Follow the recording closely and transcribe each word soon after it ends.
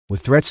With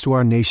threats to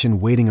our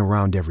nation waiting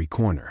around every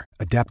corner,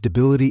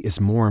 adaptability is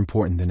more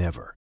important than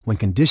ever. When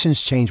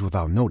conditions change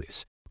without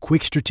notice,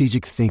 quick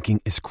strategic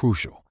thinking is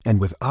crucial.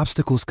 And with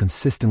obstacles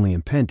consistently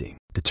impending,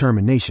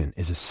 determination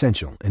is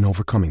essential in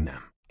overcoming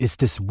them. It's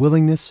this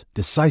willingness,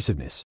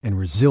 decisiveness, and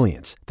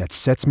resilience that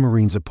sets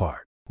Marines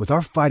apart. With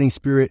our fighting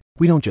spirit,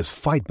 we don't just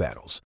fight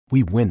battles,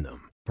 we win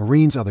them.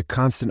 Marines are the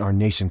constant our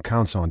nation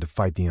counts on to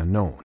fight the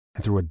unknown.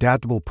 And through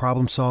adaptable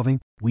problem solving,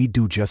 we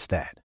do just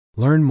that.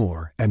 Learn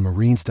more at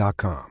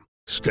marines.com.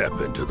 Step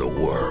into the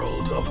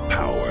world of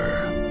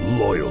power,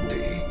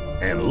 loyalty,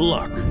 and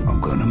luck. I'm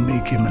gonna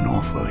make him an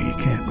offer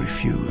he can't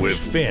refuse. With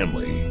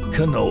family,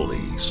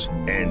 cannolis,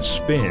 and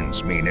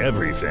spins mean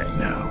everything.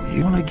 Now,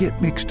 you wanna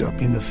get mixed up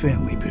in the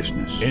family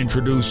business.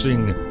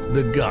 Introducing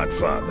The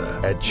Godfather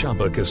at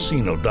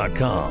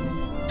ChumbaCasino.com.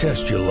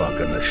 Test your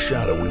luck in the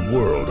shadowy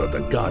world of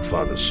The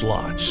Godfather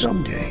slot.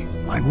 Someday,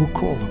 I will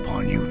call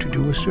upon you to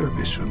do a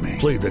service for me.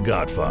 Play The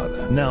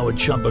Godfather now at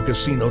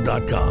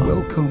ChumbaCasino.com.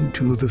 Welcome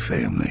to the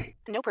family.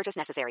 No purchase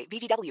necessary.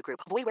 VGW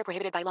Group. Void where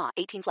prohibited by law.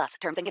 18 plus.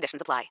 Terms and conditions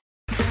apply.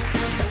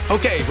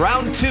 Okay,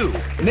 round two.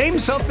 Name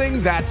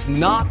something that's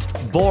not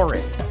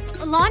boring.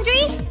 A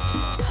laundry?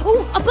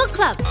 Ooh, a book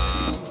club.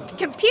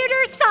 Computer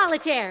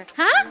solitaire,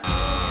 huh?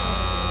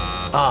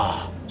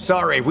 Ah,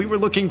 sorry. We were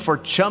looking for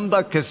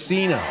Chumba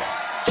Casino.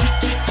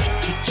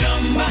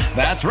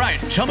 That's right.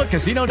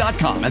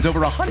 ChumbaCasino.com has over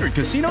 100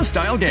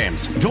 casino-style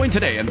games. Join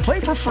today and play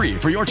for free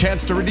for your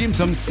chance to redeem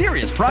some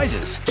serious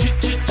prizes.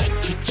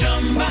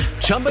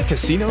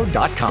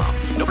 ChumbaCasino.com.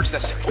 No purchase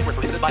necessary. Void where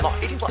prohibited by law.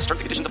 18 plus. Terms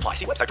and conditions apply.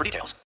 See website for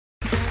details.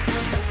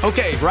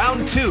 Okay,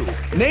 round two.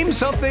 Name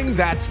something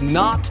that's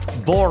not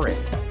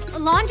boring. A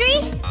laundry?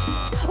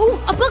 Ooh,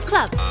 a book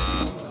club.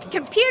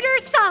 Computer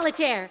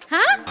solitaire,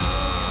 huh?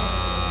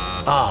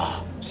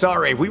 Ah,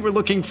 sorry. We were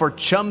looking for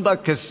Chumba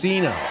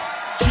Casino.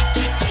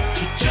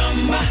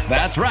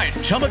 That's right.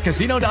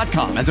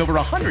 ChumbaCasino.com has over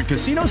 100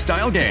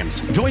 casino-style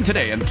games. Join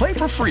today and play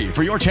for free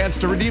for your chance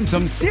to redeem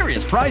some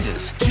serious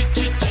prizes.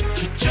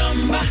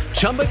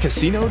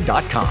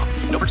 ChumbaCasino.com.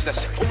 No purchase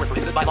necessary. Void where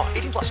prohibited by law.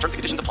 18 plus. Terms and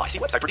conditions apply. See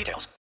website for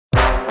details.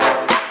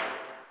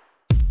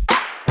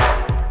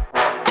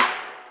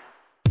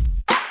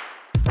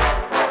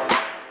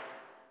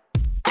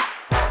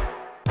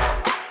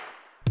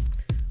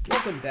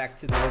 Welcome back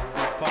to the Red Seat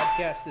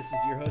Podcast. This is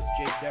your host,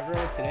 Jake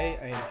Devereaux. Today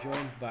I am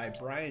joined by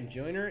Brian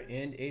Joyner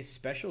and a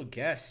special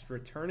guest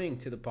returning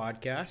to the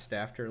podcast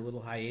after a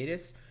little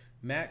hiatus,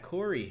 Matt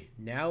Corey,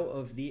 now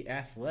of The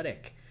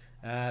Athletic.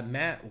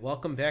 Matt,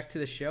 welcome back to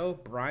the show.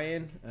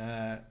 Brian,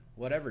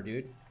 whatever,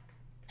 dude.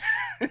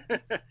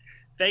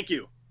 Thank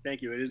you.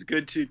 It is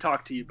good to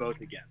talk to you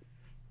both again.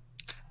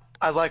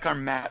 I like our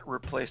Matt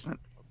replacement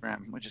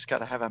program. We just got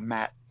to have a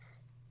Matt.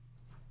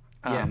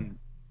 Yeah.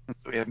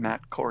 So we have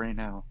Matt Corey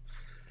now.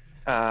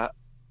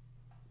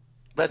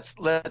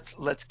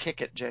 Let's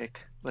kick it,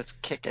 Jake. Let's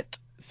kick it.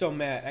 So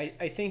Matt,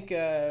 I think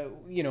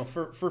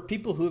for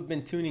people who have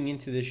been tuning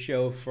into this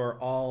show for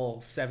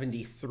all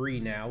 73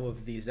 now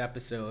of these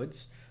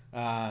episodes,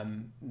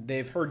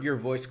 they've heard your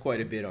voice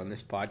quite a bit on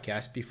this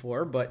podcast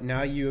before, but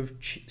now you have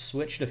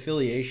switched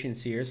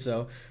affiliations here.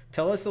 So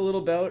tell us a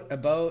little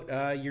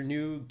about your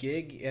new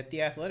gig at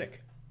The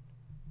Athletic.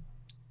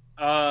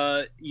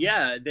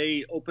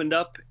 They opened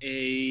up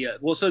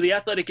so The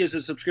Athletic is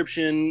a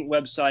subscription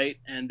website,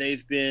 and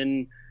they've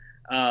been,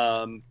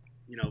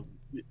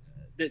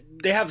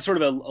 they have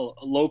sort of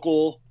a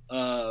local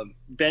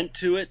bent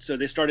to it. So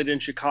they started in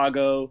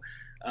Chicago,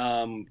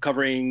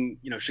 covering,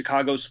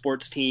 Chicago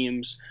sports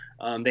teams.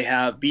 They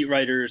have beat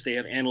writers, they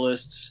have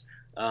analysts,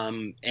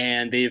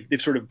 and they've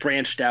sort of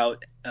branched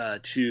out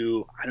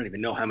to, I don't even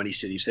know how many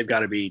cities. They've got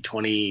to be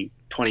 20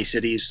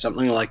 cities,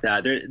 something like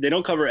that. They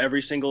don't cover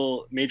every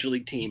single major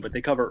league team, but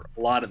they cover a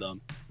lot of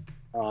them.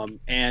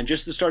 And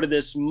just the start of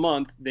this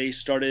month, they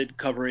started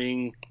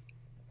covering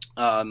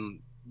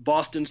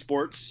Boston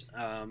sports,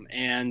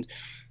 and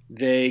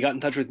they got in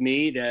touch with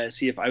me to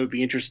see if I would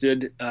be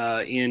interested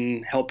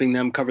in helping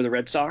them cover the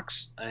Red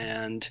Sox.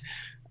 And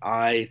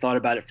I thought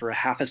about it for a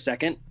half a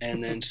second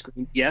and then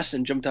screamed yes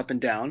and jumped up and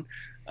down.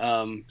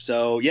 I'm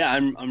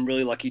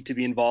really lucky to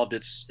be involved.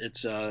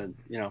 It's a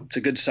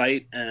good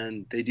site,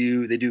 and they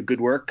do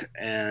good work.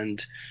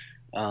 And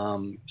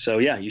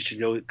you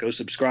should go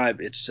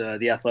subscribe. It's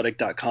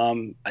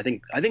theathletic.com. I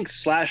think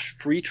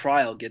 /free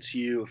trial gets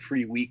you a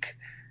free week,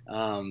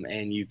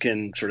 and you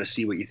can sort of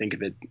see what you think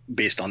of it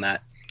based on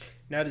that.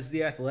 Now, does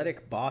The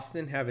Athletic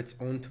Boston have its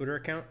own Twitter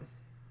account?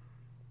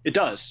 It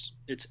does.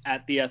 It's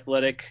at The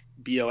Athletic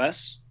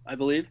BOS, I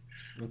believe.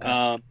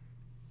 Okay.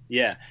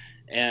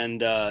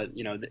 And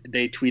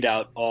they tweet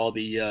out all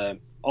the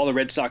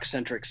Red Sox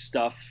centric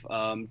stuff.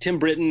 Tim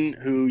Britton,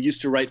 who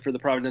used to write for the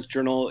Providence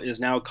Journal, is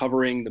now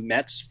covering the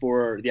Mets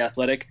for The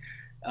Athletic.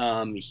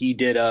 He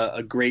did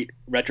a great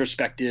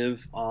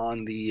retrospective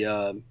on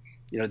the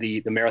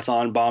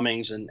marathon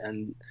bombings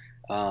and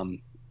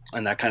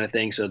that kind of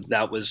thing. So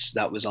that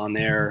was on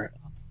there.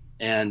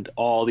 And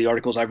all the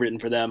articles I've written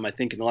for them, I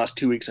think in the last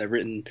 2 weeks I've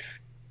written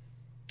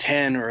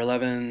 10 or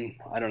 11,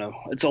 I don't know.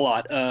 It's a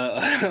lot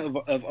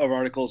of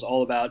articles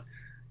all about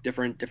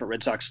different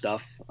Red Sox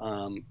stuff.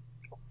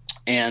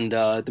 And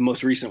the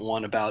most recent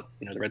one about,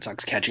 the Red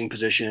Sox catching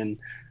position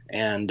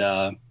and,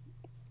 the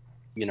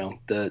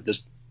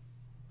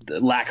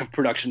lack of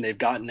production they've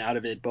gotten out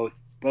of it, both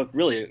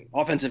really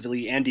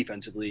offensively and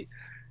defensively.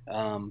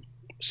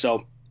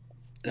 So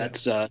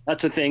that's a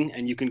thing.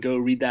 And you can go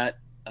read that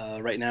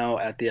right now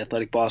at The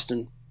Athletic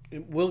Boston.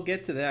 We'll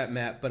get to that,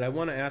 Matt, but I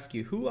want to ask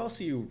you, who else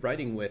are you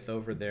writing with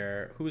over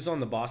there? Who's on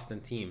the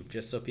Boston team,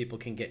 just so people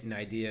can get an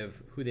idea of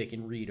who they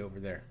can read over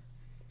there?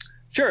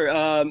 Sure.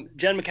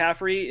 Jen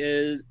McCaffrey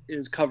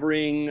is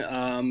covering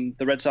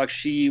the Red Sox.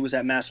 She was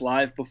at Mass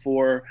Live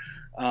before.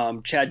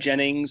 Chad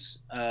Jennings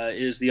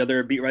is the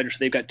other beat writer. So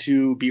they've got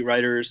 2 beat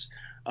writers,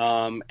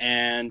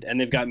 and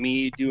they've got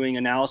me doing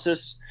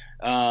analysis.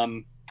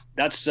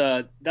 That's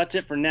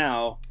it for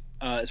now.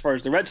 As far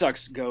as the Red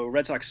Sox go,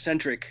 Red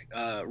Sox-centric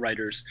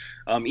writers,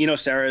 Eno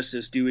Saris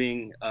is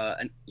doing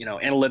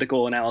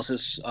analytical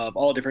analysis of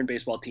all different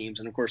baseball teams,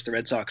 and of course the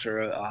Red Sox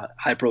are a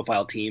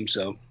high-profile team,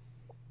 so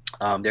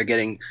they're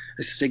getting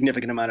a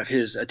significant amount of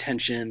his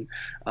attention.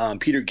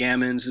 Peter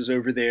Gammons is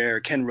over there.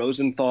 Ken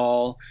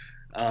Rosenthal.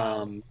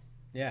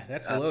 Yeah,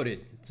 that's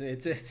loaded.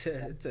 It's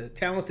a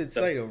talented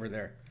site over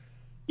there.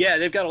 Yeah,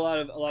 they've got a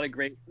lot of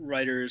great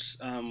writers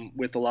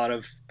with a lot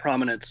of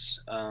prominence.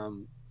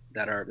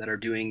 That are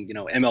doing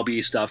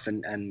MLB stuff,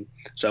 and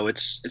so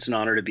it's an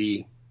honor to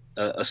be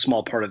a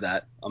small part of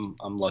that.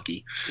 I'm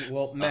lucky.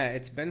 Well, Matt,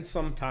 it's been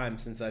some time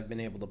since I've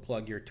been able to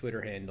plug your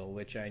Twitter handle,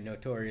 which I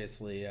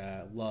notoriously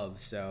love.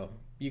 So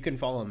you can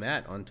follow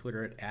Matt on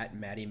Twitter at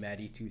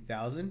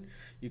MattyMatty2000.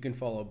 You can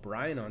follow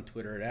Brian on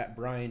Twitter at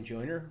Brian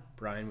Joyner,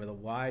 Brian with a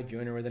Y,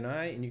 Joyner with an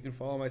I, and you can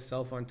follow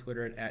myself on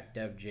Twitter at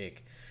DevJake.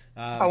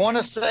 I want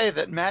to say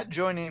that Matt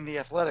joining The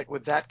Athletic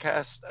with that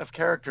cast of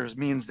characters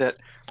means that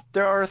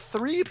there are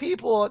 3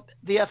 people at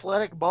The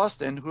Athletic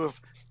Boston who have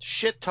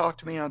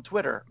shit-talked me on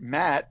Twitter.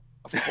 Matt,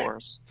 of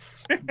course,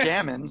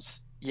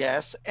 Gammons,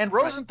 yes, and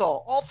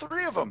Rosenthal, all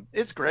 3 of them.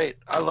 It's great.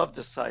 I love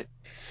this site.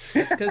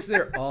 It's because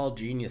they're all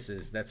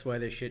geniuses. That's why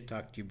they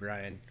shit-talked you,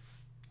 Brian.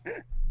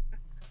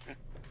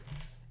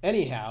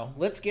 Anyhow,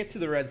 let's get to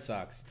the Red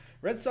Sox.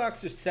 Red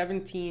Sox are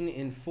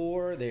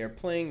 17-4. They are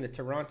playing the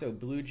Toronto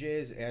Blue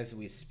Jays as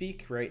we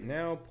speak right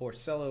now.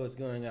 Porcello is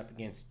going up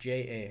against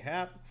J.A.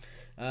 Happ.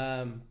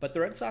 But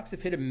the Red Sox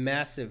have hit a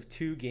massive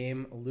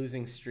 2-game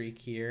losing streak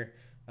here.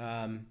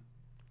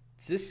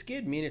 Does this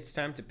skid mean it's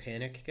time to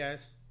panic,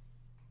 guys?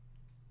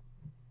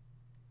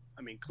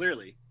 I mean,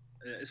 clearly,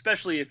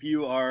 especially if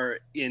you are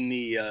in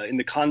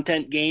the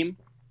content game,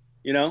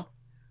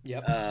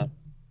 Yep.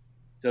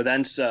 So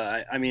that's,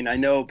 I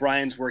know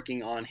Brian's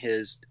working on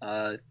his,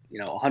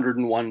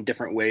 101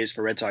 different ways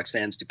for Red Sox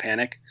fans to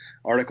panic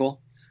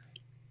article.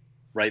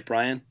 Right,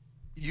 Brian?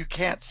 You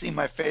can't see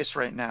my face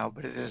right now,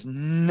 but it is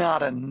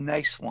not a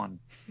nice one.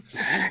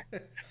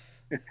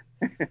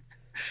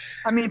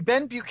 I mean,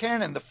 Ben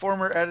Buchanan,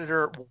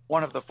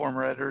 one of the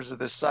former editors of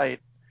this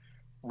site,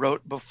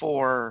 wrote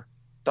before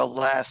the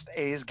last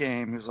A's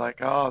game. He was like,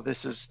 oh,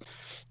 this is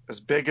as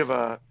big of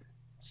a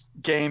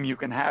game you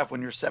can have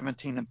when you're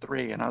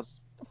 17-3. And I was,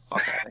 the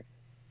fuck out of it.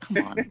 Come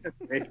on.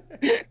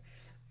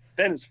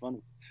 Ben is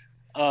funny.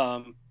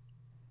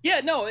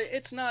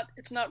 It's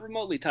not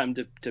remotely time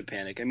to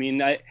panic. I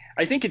mean, I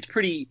think it's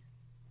pretty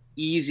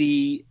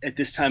easy at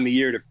this time of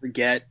year to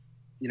forget,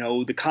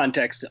 the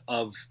context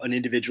of an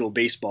individual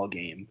baseball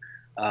game,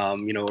 or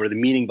the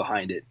meaning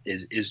behind it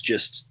is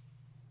just,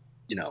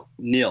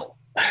 nil.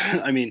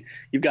 I mean,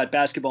 you've got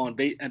basketball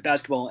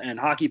and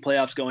hockey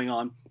playoffs going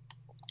on.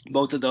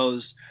 Both of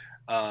those,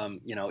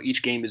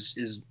 each game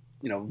is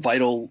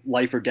vital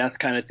life or death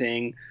kind of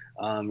thing.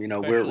 Especially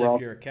we're all,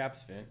 if you're a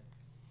Caps fan.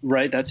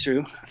 Right, that's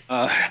true.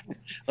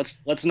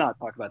 Let's not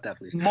talk about that,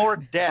 please. More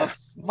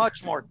death,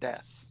 much more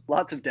death.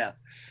 Lots of death.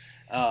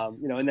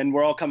 And then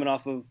we're all coming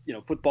off of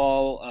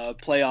football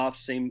playoffs,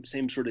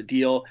 same sort of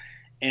deal,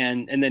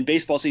 and then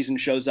baseball season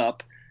shows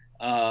up,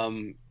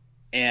 and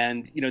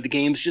the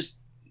games just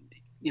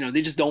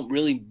they just don't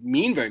really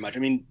mean very much. I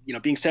mean,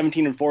 being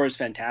 17-4 is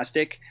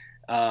fantastic.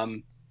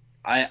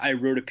 I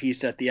wrote a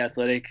piece at The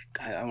Athletic,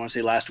 I want to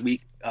say last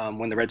week,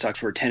 when the Red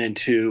Sox were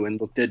 10-2 and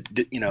looked at,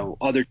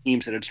 other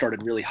teams that had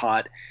started really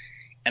hot.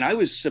 And I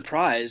was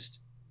surprised.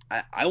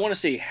 I want to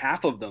say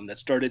half of them that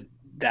started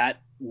that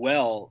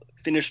well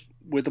finished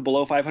with a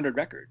below 500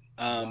 record.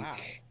 Wow.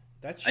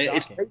 That's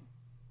shocking.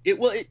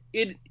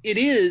 It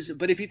is,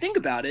 but if you think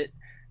about it,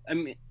 I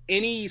mean,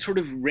 any sort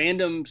of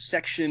random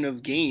section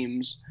of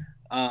games,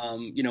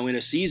 in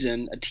a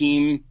season, a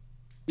team,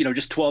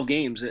 just 12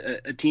 games,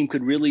 a team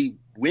could really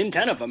win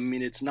 10 of them. I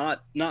mean, it's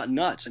not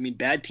nuts. I mean,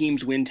 bad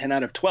teams win 10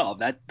 out of 12.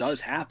 That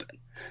does happen.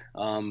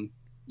 And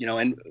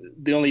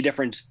the only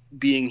difference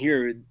being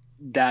here,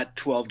 that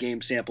 12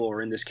 game sample,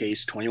 or in this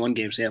case, 21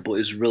 game sample,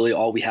 is really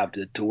all we have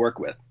to work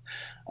with.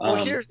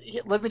 Well,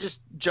 let me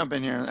just jump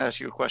in here and ask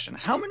you a question.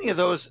 How many of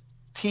those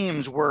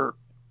teams were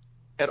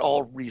at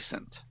all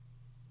recent?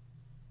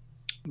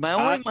 My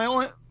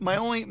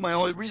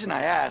only reason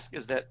I ask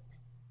is that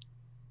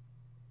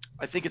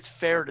I think it's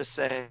fair to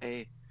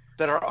say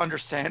that our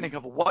understanding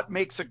of what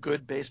makes a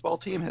good baseball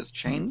team has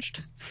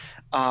changed,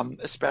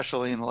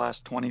 especially in the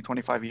last 20,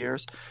 25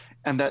 years,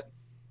 and that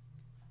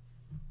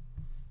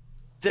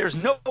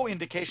there's no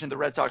indication the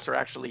Red Sox are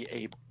actually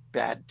a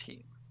bad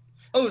team.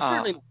 Oh,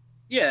 certainly.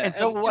 Yeah. And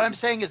so what I'm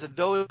saying is that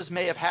those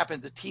may have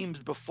happened to teams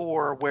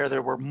before where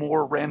there were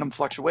more random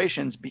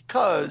fluctuations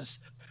because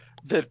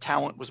the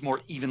talent was more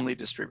evenly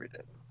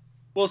distributed.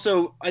 Well,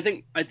 so I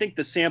think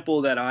the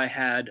sample that I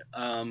had,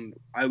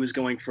 I was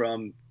going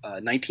from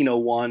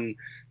 1901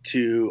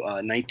 to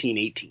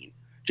 1918.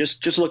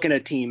 Just looking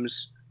at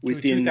teams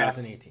within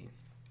 2018.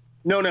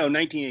 No,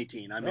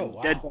 1918. I'm in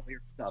wow. dead ball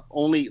here stuff.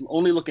 Only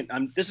looking.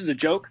 This is a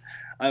joke.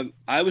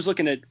 I was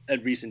looking at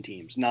recent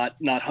teams,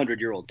 not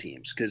 100-year-old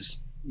teams,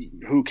 because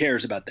who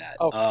cares about that?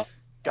 Oh,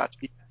 gotcha.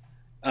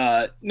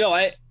 No,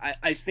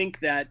 I think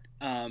that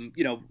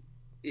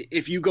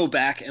if you go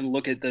back and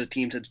look at the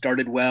teams that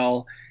started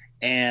well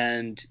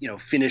and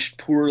finished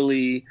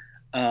poorly,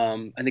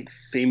 I think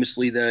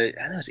famously it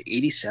was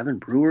 87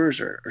 Brewers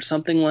or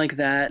something like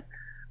that,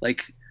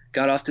 like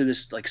got off to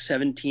this like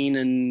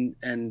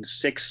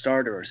 17-6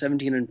 start or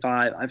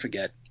 17-5, I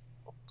forget.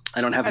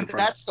 I don't have it in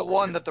front. That's the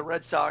one that the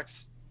Red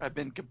Sox have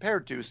been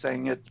compared to,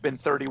 saying it's been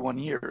 31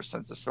 years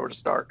since the sort of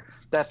start.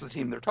 That's the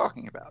team they're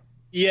talking about.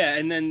 Yeah,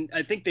 and then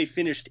I think they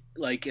finished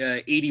like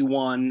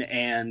 81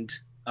 and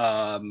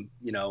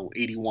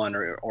 81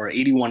 or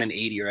 81 and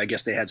 80, or I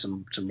guess they had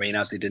some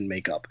rainouts they didn't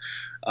make up.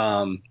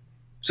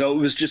 So it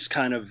was just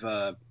kind of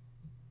a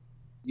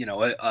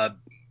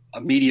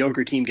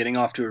mediocre team getting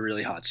off to a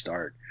really hot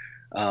start.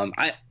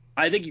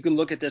 I think you can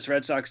look at this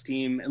Red Sox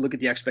team and look at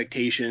the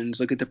expectations,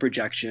 look at the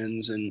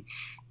projections, and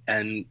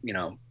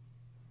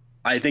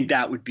I think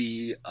that would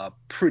be a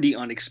pretty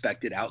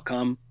unexpected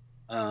outcome,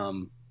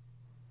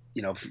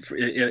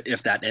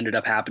 if that ended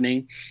up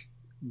happening.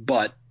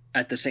 But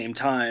at the same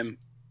time,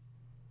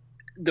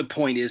 the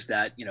point is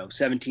that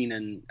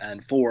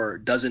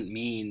 17-4 doesn't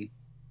mean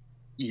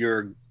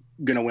you're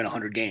gonna win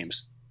 100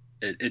 games.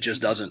 It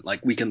just doesn't.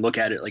 Like, we can look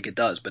at it like it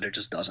does, but it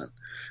just doesn't.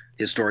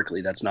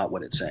 Historically, that's not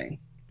what it's saying.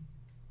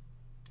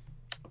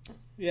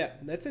 Yeah,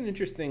 that's an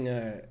interesting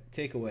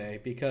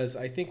takeaway, because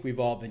I think we've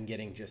all been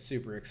getting just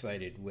super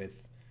excited with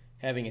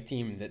having a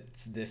team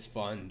that's this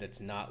fun,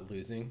 that's not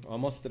losing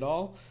almost at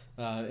all.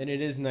 And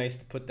it is nice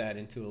to put that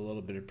into a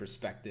little bit of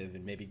perspective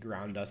and maybe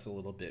ground us a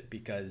little bit,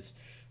 because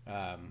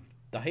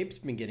the hype's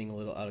been getting a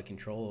little out of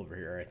control over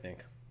here, I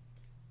think.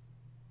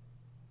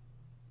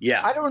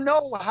 Yeah. I don't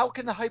know. How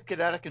can the hype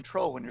get out of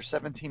control when you're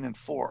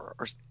 17-4 or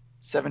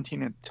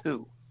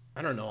 17-2?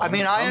 I don't know. I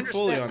understand.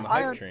 Fully on the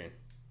hype train.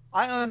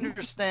 I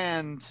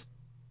understand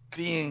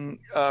being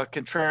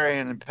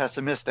contrarian and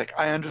pessimistic.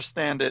 I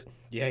understand it.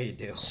 Yeah, you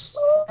do. So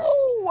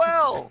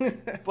well.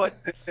 But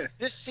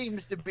this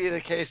seems to be the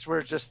case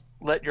where just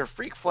let your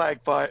freak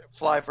flag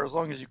fly for as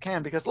long as you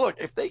can. Because, look,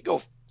 if they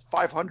go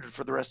 500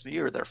 for the rest of the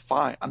year, they're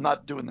fine. I'm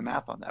not doing the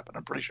math on that, but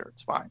I'm pretty sure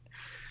it's fine.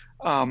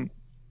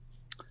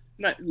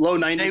 Low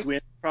 90s win,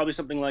 probably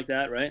something like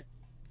that, right?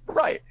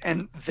 Right,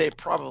 and they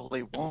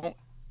probably won't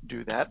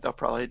do that. They'll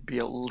probably be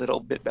a little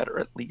bit better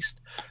at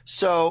least.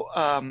 So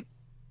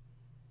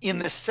in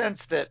the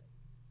sense that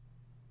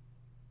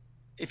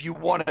if you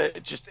want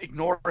to just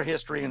ignore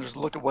history and just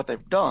look at what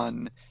they've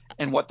done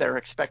and what they're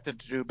expected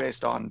to do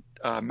based on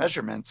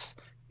measurements,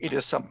 it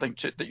is something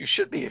that you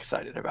should be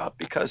excited about,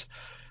 because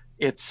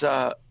it's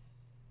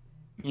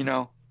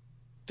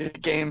the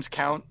games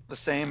count the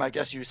same, I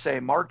guess you say,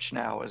 March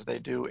now as they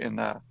do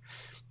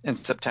in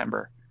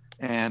September.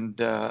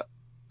 And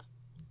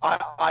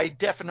I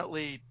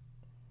definitely –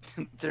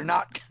 they're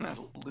not going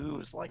to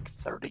lose like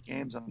 30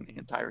 games on the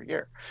entire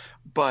year.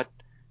 But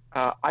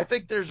I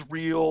think there's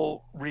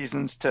real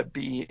reasons to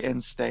be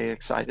and stay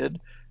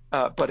excited.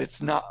 But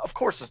it's not – of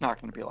course it's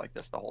not going to be like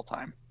this the whole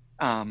time.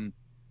 And,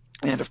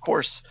 of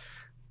course,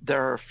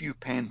 there are a few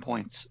pain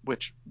points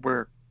which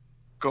we're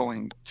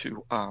going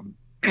to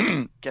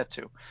get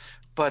to.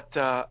 But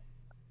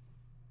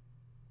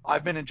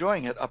I've been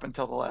enjoying it up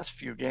until the last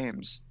few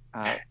games.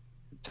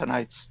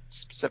 Tonight's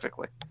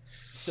specifically.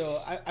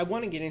 So I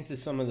want to get into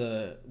some of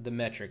the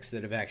metrics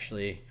that have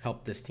actually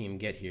helped this team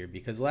get here,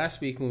 because last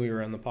week when we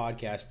were on the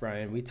podcast,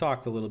 Brian, we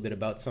talked a little bit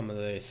about some of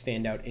the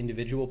standout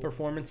individual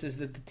performances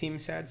that the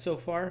team's had so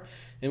far.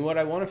 And what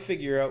I want to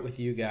figure out with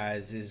you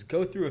guys is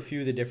go through a few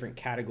of the different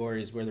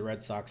categories where the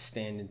Red Sox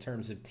stand in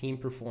terms of team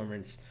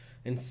performance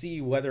and see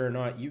whether or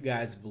not you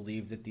guys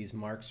believe that these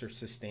marks are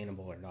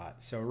sustainable or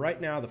not. So right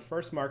now, the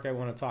first mark I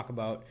want to talk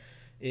about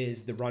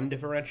is the run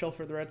differential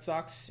for the Red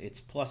Sox. It's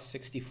plus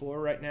 64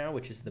 right now,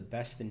 which is the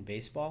best in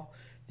baseball.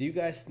 Do you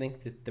guys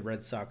think that the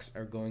Red Sox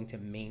are going to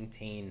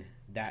maintain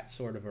that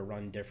sort of a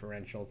run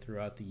differential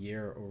throughout the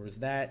year, or was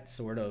that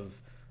sort of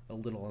a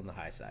little on the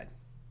high side?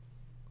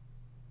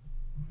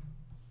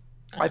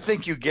 I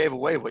think you gave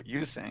away what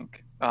you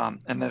think,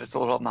 and that it's a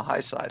little on the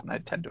high side, and I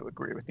tend to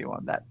agree with you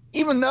on that.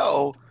 Even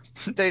though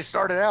they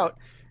started out,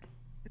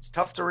 it's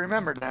tough to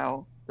remember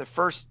now, the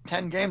first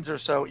 10 games or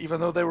so, even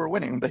though they were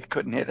winning, they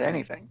couldn't hit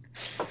anything.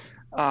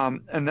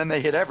 And then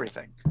they hit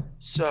everything.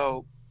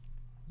 So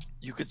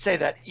you could say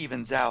that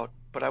evens out,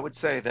 but I would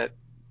say that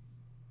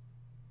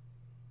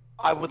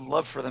I would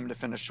love for them to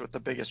finish with the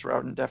biggest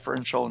run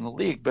differential in the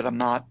league, but they're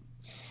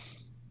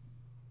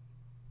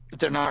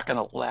not going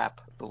to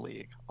lap the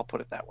league. I'll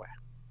put it that way.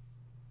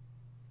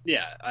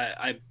 Yeah,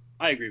 I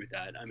agree with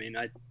that. I mean,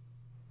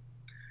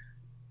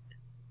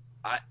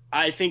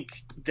 I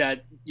think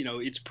that,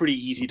 it's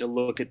pretty easy to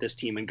look at this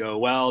team and go,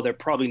 well, they're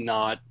probably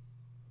not.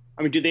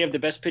 I mean, do they have the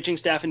best pitching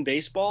staff in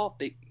baseball?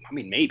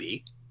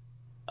 Maybe.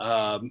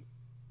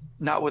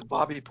 Not with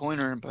Bobby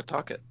Pointer and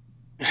Pawtucket.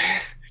 Do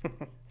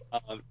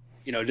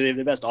they have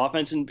the best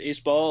offense in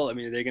baseball? I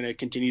mean, are they going to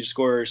continue to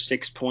score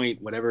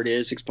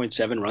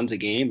 6.7 runs a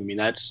game? I mean,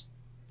 that's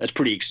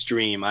pretty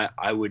extreme.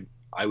 I would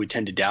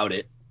tend to doubt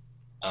it.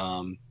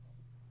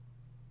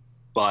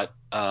 But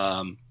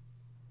I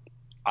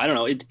don't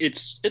know.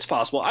 It's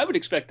possible. I would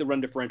expect the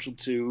run differential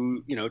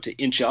to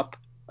inch up.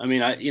 I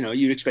mean,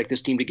 you'd expect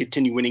this team to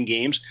continue winning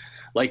games.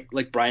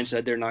 Like Brian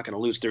said, they're not going to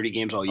lose 30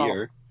 games all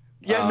year.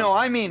 Yeah, no,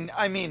 I mean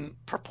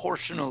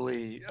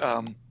proportionally.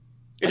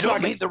 It's I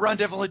don't mean the run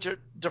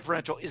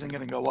differential isn't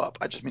going to go up.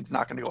 I just mean it's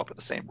not going to go up at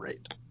the same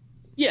rate.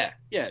 Yeah,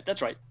 that's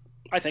right.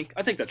 I think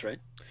that's right.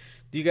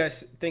 Do you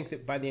guys think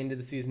that by the end of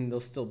the season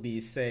they'll still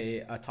be,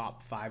 say, a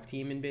top 5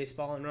 team in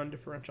baseball in run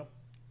differential?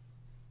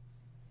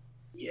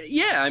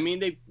 Yeah. I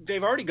mean,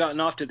 they've already gotten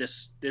off to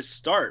this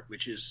start,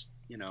 which is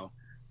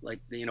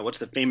what's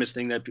the famous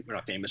thing that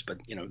not famous, but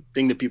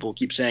thing that people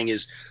keep saying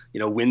is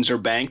wins are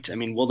banked. I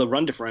mean, well, the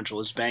run differential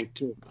is banked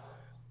too.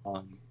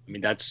 I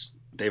mean,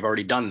 they've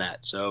already done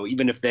that. So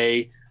even if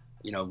they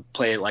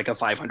play like a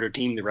 500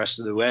 team the rest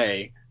of the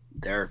way,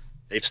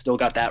 they've still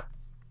got that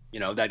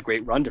that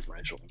great run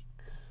differential.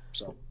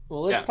 So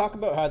well, let's talk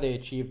about how they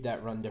achieved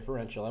that run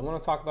differential. I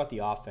want to talk about the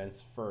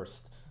offense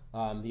first.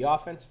 The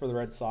offense for the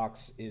Red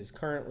Sox is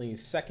currently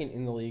second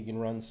in the league in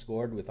runs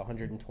scored with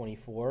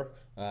 124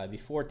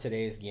 before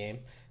today's game,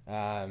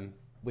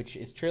 which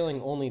is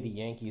trailing only the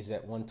Yankees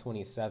at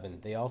 127.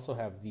 They also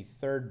have the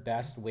third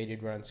best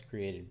weighted runs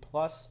created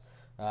plus,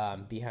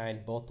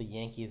 behind both the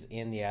Yankees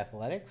and the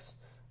Athletics,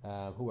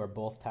 who are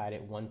both tied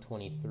at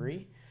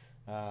 123.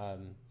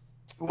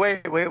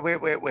 Wait.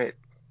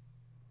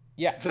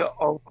 Yeah. The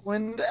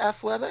Oakland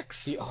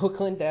Athletics? The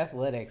Oakland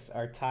Athletics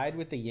are tied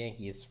with the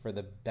Yankees for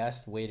the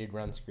best weighted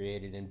runs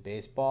created in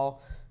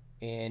baseball,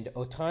 and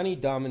Ohtani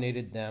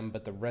dominated them,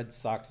 but the Red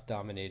Sox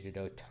dominated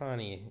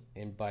Ohtani,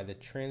 and by the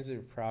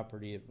transitive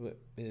property of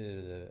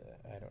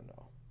I don't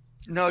know.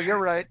 No, you're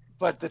right,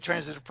 but the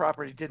transitive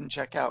property didn't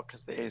check out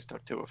because the A's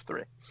took 2 of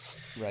 3.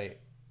 Right.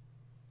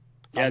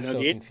 Yeah, I'm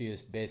so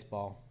confused.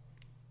 Baseball.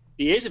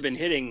 The A's have been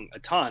hitting a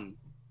ton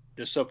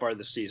just so far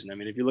this season. I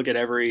mean, if you look at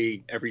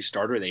every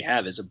starter they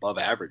have is above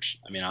average.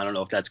 I mean, I don't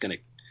know if that's going to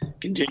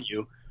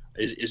continue.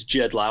 Is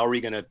Jed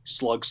Lowry going to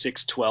slug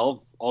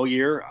 612 all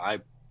year?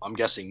 I'm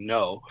guessing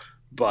no,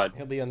 but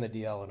he'll be on the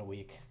DL in a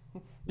week.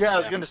 Yeah, I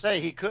was going to say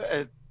he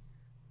could.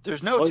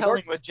 There's no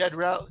telling what Jed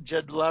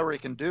Lowry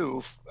can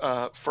do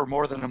for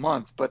more than a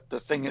month, but the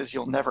thing is,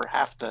 you'll never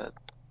have to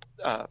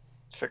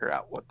figure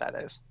out what that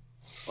is.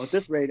 Well, at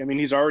this rate, I mean,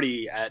 he's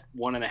already at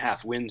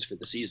 1.5 wins for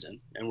the season,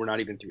 and we're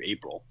not even through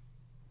April.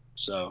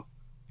 So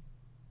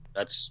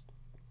that's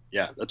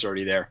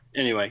already there.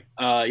 Anyway,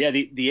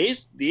 the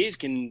A's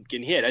can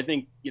hit. I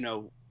think,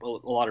 a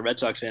lot of Red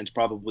Sox fans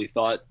probably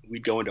thought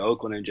we'd go into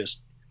Oakland and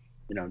just,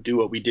 do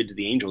what we did to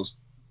the Angels,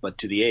 but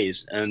to the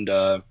A's. And,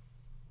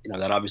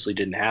 that obviously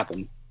didn't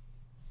happen.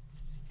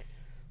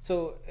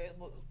 So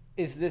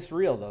is this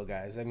real though,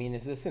 guys? I mean,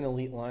 is this an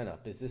elite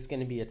lineup? Is this going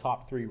to be a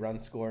top 3 run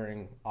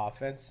scoring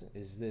offense?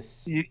 Is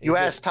this you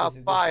asked top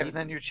 5 and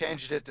then you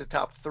changed it to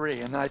top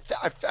 3, and I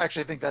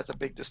actually think that's a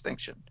big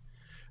distinction,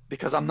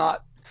 because I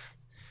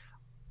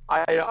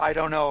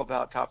don't know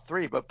about top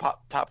 3, but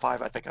top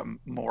 5 I think I'm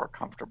more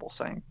comfortable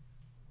saying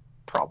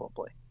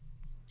probably.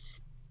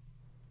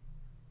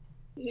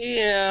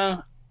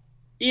 Yeah.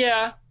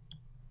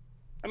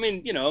 I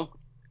mean,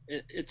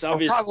 it's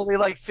obvious. Probably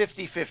like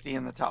 50-50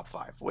 in the top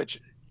 5,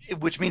 which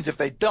means if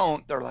they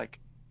don't, they're like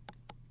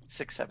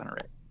 6, 7, or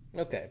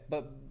 8. Okay,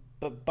 but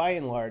by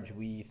and large,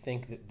 we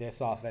think that this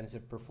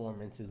offensive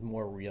performance is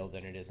more real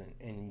than it isn't,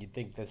 and you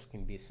think this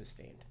can be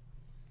sustained.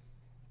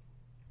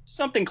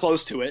 Something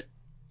close to it.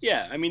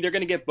 Yeah, I mean, they're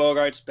going to get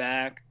Bogarts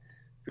back.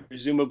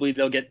 Presumably,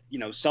 they'll get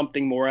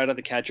something more out of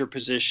the catcher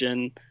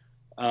position.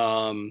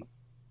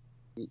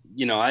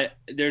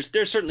 There's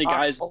certainly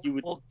guys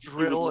we'll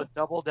drill a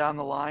double down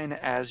the line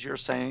as you're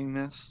saying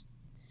this.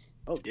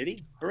 Oh, did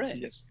he? Hooray!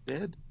 Yes, he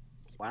did.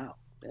 Wow,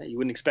 yeah, you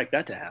wouldn't expect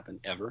that to happen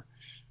ever.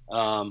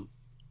 But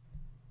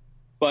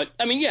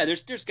I mean, yeah,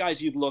 there's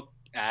guys you'd look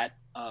at,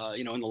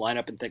 in the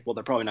lineup and think, well,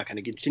 they're probably not going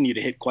to continue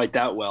to hit quite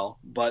that well.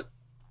 But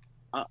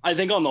I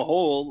think on the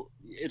whole,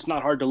 it's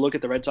not hard to look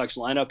at the Red Sox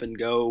lineup and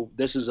go,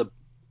 this is for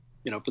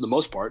the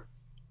most part,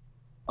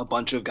 a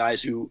bunch of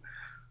guys who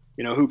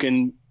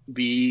can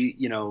be,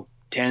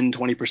 10,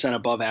 20%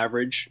 above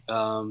average.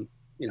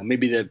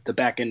 Maybe the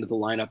back end of the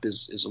lineup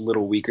is a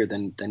little weaker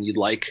than you'd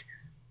like.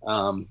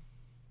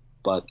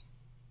 But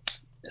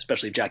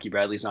especially if Jackie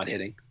Bradley's not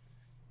hitting.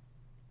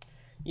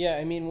 Yeah,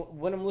 I mean,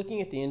 when I'm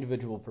looking at the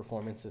individual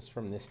performances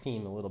from this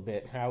team a little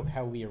bit,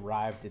 how we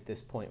arrived at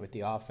this point with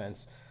the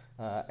offense,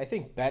 I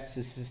think Betts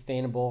is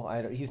sustainable.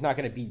 He's not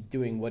going to be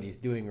doing what he's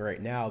doing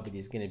right now, but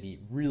he's going to be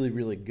really,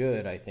 really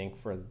good, I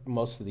think, for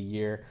most of the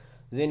year.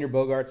 Xander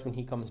Bogaerts, when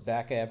he comes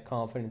back, I have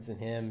confidence in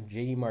him.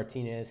 JD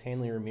Martinez,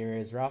 Hanley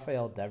Ramirez,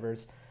 Rafael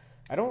Devers.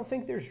 I don't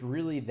think there's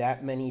really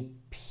that many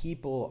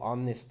people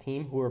on this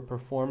team who are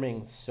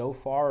performing so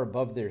far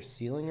above their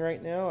ceiling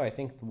right now. I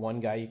think the one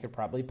guy you could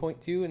probably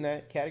point to in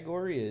that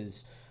category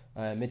is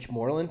Mitch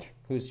Moreland,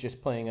 who's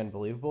just playing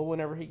unbelievable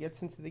whenever he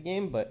gets into the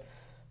game. But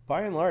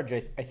by and large,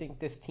 I think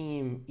this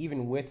team,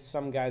 even with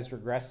some guys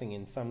regressing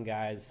and some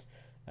guys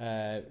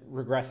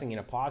regressing in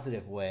a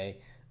positive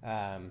way,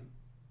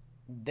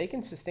 they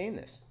can sustain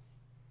this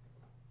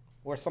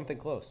or something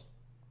close.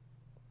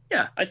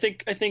 Yeah, I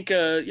think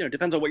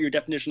depends on what your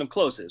definition of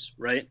close is,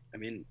 right? I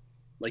mean,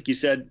 like you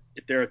said,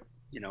 if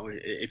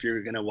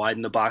you're going to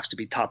widen the box to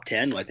be top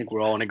 10, I think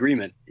we're all in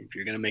agreement. If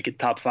you're going to make it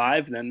top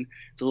 5, then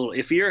it's a little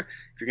iffier.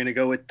 If you're going to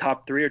go with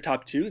top 3 or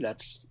top 2,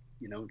 that's,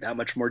 that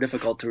much more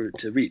difficult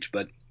to reach.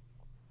 But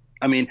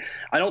I mean,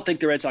 I don't think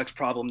the Red Sox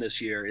problem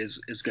this year is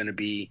going to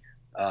be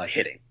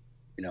hitting.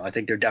 I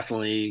think they're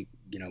definitely,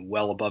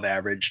 well above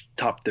average,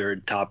 top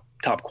third, top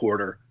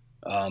quarter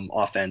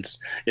offense.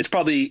 It's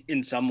probably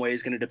in some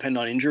ways going to depend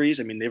on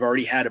injuries. I mean, they've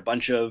already had a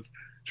bunch of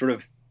sort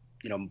of,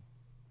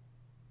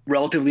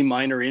 relatively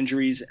minor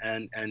injuries,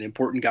 and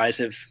important guys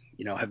have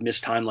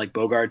missed time, like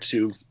Bogaerts,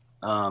 who,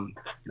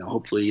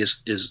 hopefully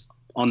is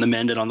on the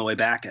mend and on the way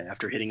back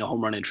after hitting a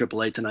home run in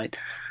AAA tonight.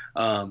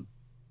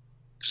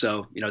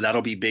 So,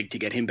 that'll be big to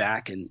get him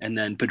back. And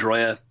then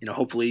Pedroia,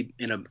 hopefully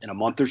in a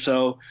month or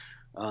so,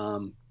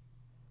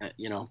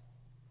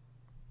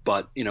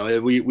 but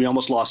we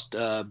almost lost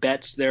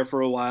Betts there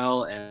for a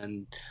while,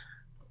 and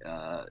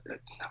I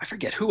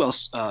forget who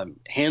else.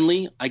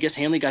 Hanley, I guess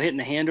Hanley got hit in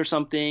the hand or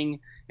something,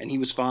 and he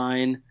was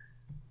fine.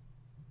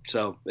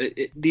 So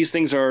these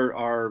things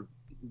are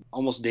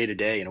almost day to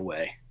day in a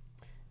way.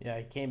 Yeah,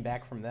 he came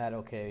back from that.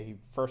 Okay,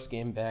 first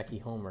game back, he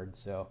homered.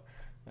 So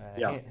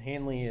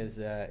Hanley is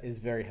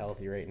very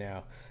healthy right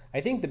now.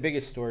 I think the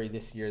biggest story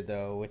this year,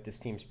 though, with this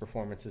team's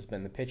performance has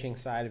been the pitching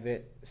side of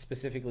it,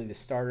 specifically the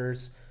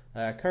starters.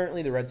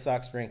 Currently, the Red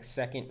Sox rank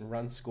second in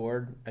runs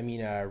scored.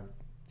 They're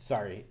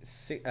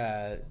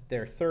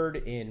third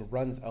in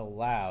runs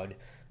allowed,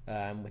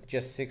 with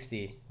just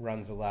 60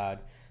 runs allowed.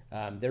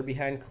 They're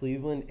behind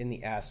Cleveland and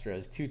the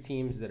Astros, two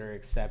teams that are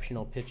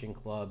exceptional pitching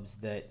clubs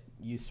that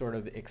you sort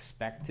of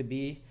expect to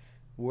be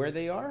where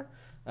they are.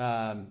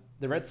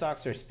 The Red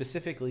Sox are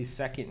specifically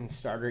second in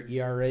starter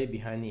ERA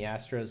behind the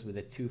Astros with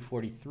a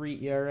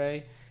 2.43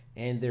 ERA,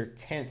 and they're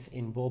 10th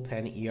in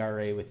bullpen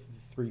ERA with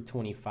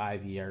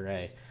 3.25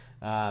 ERA.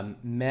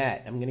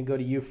 Matt, I'm going to go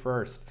to you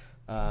first.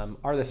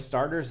 Are the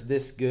starters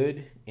this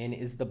good, and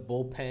is the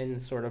bullpen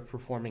sort of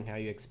performing how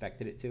you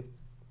expected it to?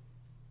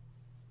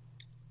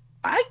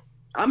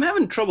 I'm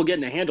having trouble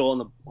getting a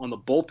handle on the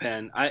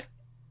bullpen.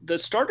 The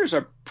starters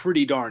are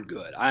pretty darn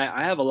good.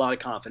 I have a lot of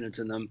confidence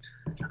in them.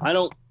 I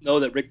don't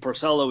know that Rick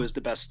Porcello is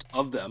the best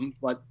of them,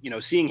 but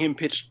seeing him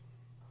pitch,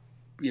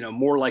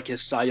 more like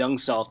his Cy Young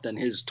self than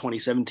his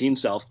 2017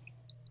 self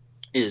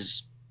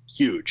is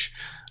huge.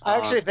 I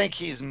actually think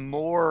he's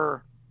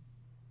more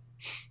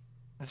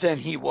than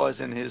he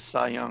was in his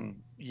Cy Young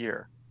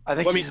year. I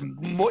think he's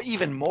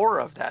even more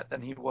of that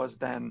than he was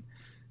then,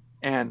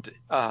 and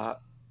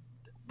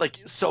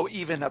so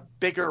even a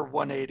bigger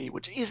 180,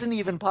 which isn't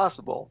even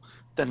possible,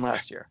 than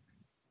last year.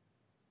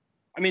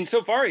 I mean,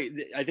 so far,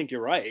 I think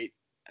you're right.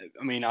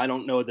 I mean, I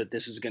don't know that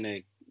this is gonna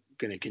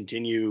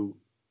continue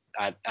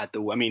at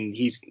the. I mean,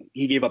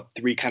 he gave up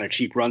 3 kind of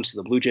cheap runs to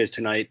the Blue Jays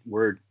tonight.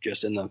 We're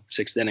just in the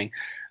 6th inning,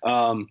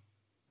 so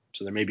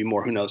there may be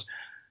more. Who knows?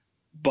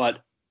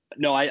 But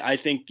no, I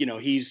think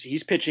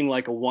he's pitching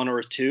like a 1 or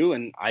a 2,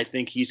 and I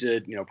think he's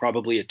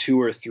probably a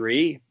 2 or a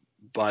 3.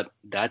 But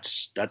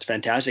that's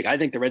fantastic. I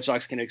think the Red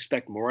Sox can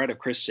expect more out of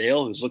Chris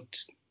Sale, who's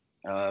looked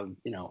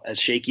as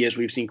shaky as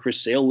we've seen Chris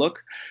Sale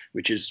look,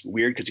 which is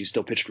weird because he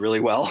still pitched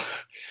really well.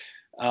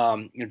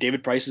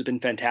 David Price has been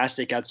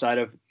fantastic outside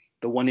of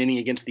the 1 inning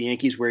against the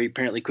Yankees where he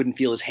apparently couldn't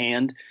feel his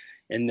hand,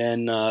 and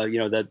then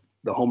that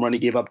the home run he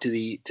gave up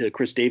to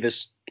Chris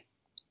Davis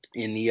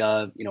in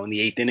the in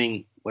the 8th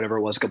inning, whatever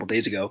it was, a couple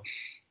days ago.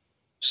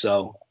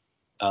 So,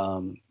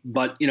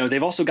 but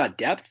they've also got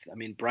depth. I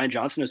mean, Brian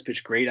Johnson has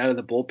pitched great out of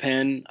the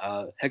bullpen.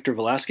 Hector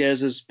Velasquez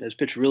has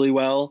pitched really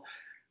well.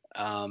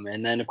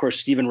 And then, of course,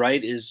 Stephen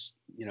Wright is,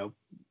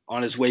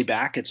 on his way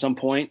back at some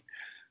point.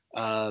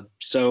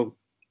 So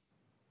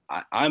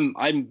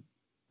I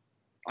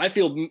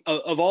feel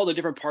of all the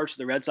different parts of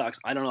the Red Sox,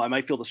 I don't know, I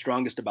might feel the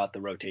strongest about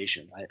the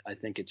rotation. I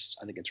think it's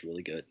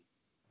really good.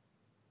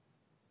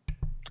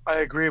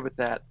 I agree with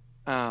that.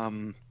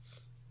 And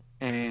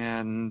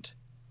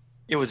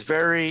it was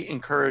very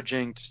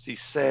encouraging to see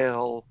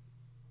Sale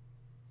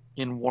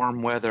in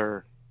warm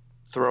weather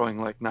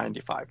throwing like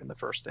 95 in the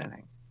 1st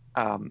inning.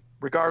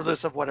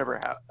 Regardless of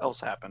whatever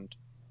else happened.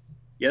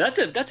 Yeah,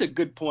 that's a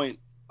good point,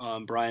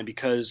 Brian,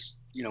 because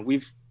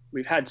we've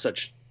had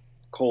such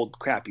cold,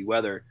 crappy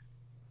weather.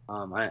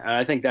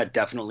 I think that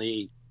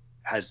definitely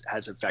has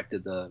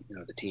affected the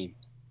team.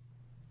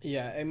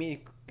 Yeah, I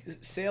mean,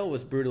 Sale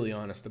was brutally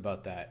honest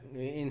about that.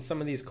 In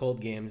some of these cold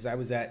games, I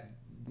was at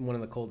one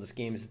of the coldest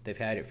games that they've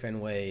had at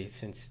Fenway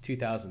since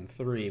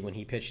 2003 when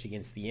he pitched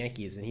against the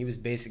Yankees, and he was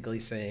basically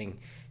saying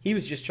he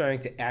was just trying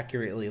to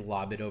accurately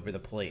lob it over the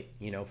plate.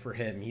 For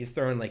him, he's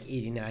throwing like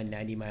 89,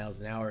 90 miles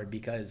an hour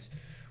because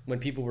when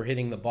people were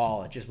hitting the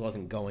ball, it just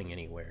wasn't going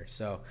anywhere.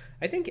 So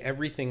I think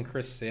everything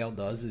Chris Sale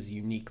does is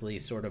uniquely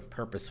sort of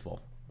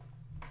purposeful.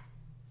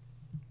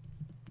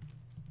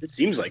 It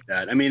seems like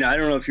that. I mean, I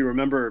don't know if you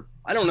remember.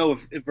 I don't know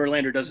if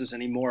Verlander does this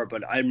anymore,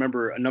 but I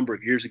remember a number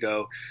of years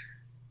ago,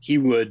 he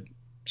would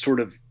sort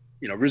of,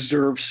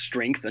 reserve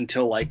strength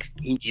until like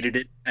he needed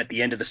it at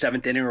the end of the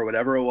 7th inning or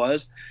whatever it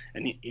was,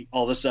 and he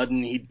all of a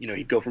sudden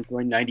he'd go from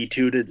throwing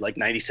 92 to like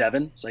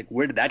 97. It's like,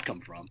 where did that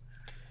come from?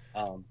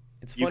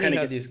 It's funny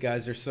how these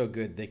guys are so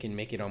good they can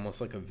make it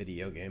almost like a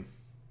video game.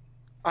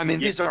 I mean,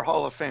 these are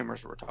Hall of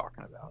Famers we're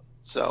talking about,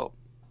 so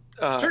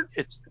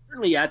it's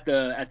certainly at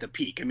the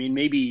peak. I mean,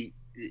 maybe.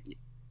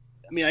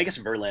 I mean, I guess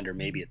Verlander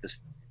maybe at this.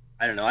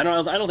 I don't know. I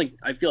don't think.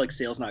 I feel like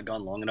Sale's not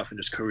gone long enough in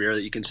his career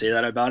that you can say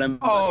that about him.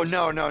 Oh,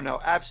 no,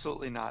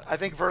 absolutely not. I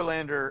think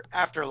Verlander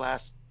after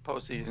last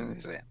postseason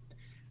is in.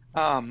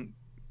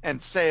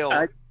 And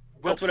Sale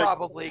will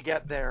probably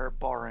get there,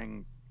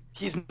 barring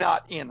he's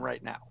not in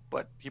right now,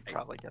 but he'll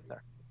probably get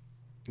there.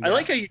 I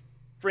like how you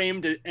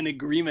framed an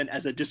agreement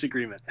as a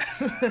disagreement.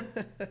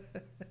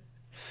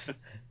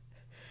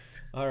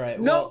 All right.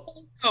 No,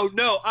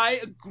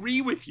 I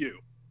agree with you.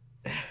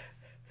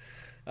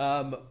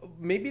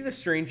 Maybe the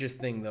strangest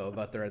thing, though,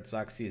 about the Red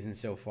Sox season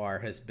so far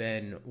has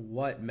been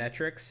what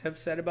metrics have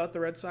said about the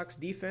Red Sox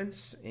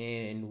defense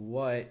and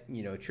what,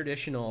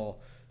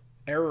 traditional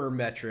error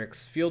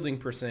metrics, fielding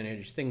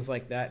percentage, things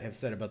like that have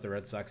said about the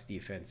Red Sox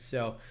defense.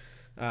 So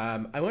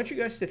I want you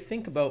guys to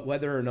think about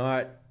whether or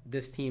not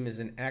this team is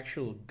an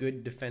actual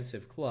good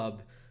defensive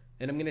club,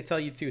 and I'm going to tell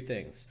you two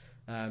things.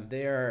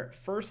 They are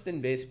first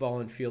in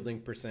baseball in fielding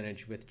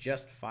percentage with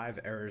just 5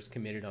 errors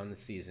committed on the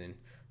season.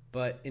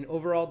 But in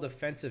overall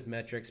defensive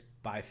metrics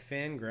by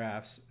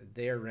Fangraphs,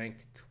 they are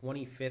ranked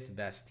 25th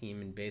best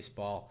team in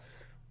baseball.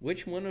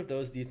 Which one of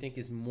those do you think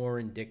is more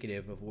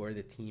indicative of where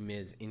the team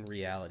is in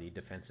reality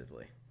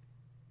defensively?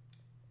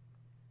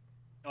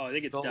 Oh, I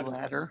think it's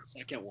definitely the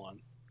second one.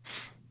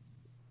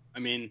 I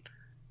mean,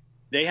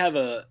 they have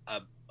a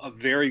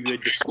very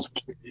good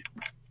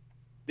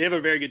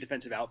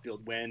defensive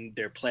outfield when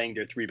they're playing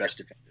their 3 best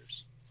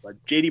defenders.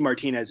 But JD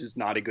Martinez is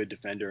not a good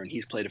defender, and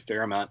he's played a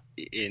fair amount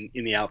in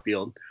the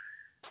outfield.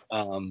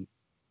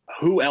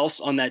 Who else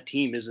on that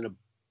team is an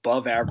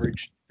above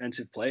average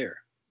defensive player?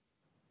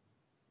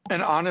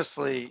 And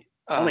honestly,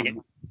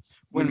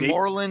 when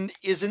Moreland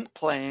isn't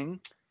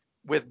playing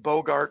with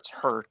Bogaerts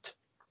hurt,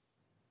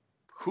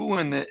 who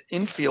in the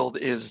infield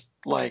is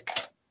like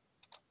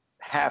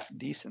half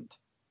decent?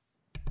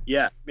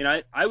 Yeah, I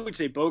mean, I would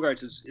say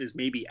Bogaerts is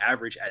maybe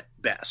average at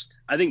best.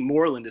 I think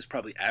Moreland is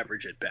probably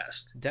average at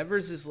best.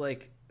 Devers is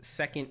like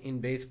second in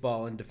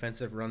baseball in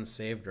defensive runs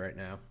saved right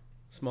now.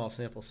 Small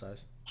sample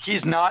size.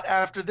 He's not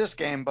after this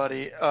game,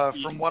 buddy.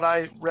 From what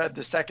I read,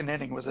 the second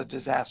inning was a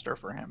disaster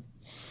for him.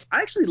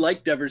 I actually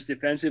like Devers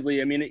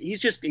defensively. I mean, he's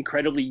just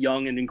incredibly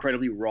young and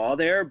incredibly raw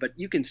there, but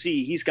you can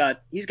see he's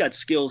got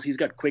skills, he's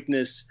got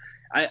quickness.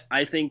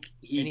 I think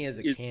he has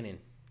a cannon.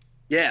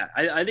 Yeah,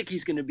 I think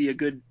he's going to be a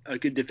good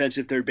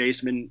defensive third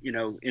baseman,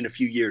 in a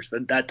few years,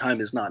 but that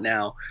time is not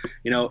now.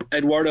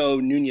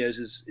 Eduardo Nunez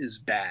is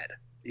bad.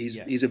 He's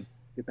a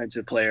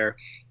defensive player.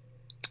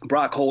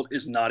 Brock Holt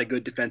is not a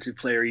good defensive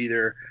player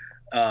either.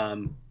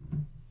 Who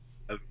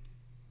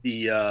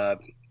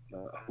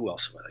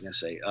else was I going to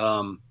say?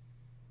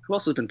 Who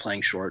else has been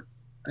playing short?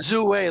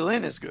 Zue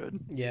Lin is good.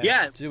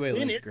 Yeah, Zue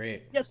Lin's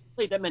great. He hasn't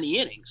played that many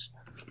innings.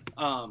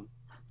 And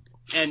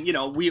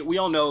we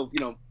all know,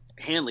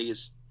 Hanley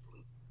is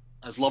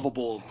as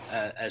lovable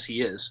as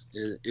he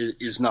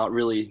is not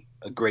really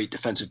a great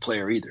defensive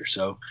player either.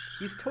 So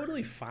he's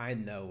totally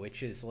fine though,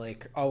 which is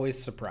like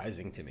always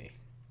surprising to me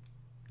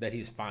that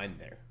he's fine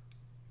there.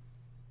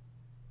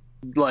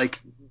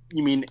 Like,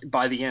 you mean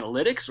by the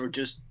analytics or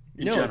just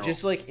in general? No,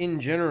 just like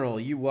in general.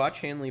 You watch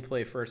Hanley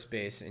play first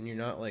base and you're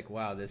not like,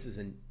 wow, this is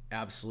an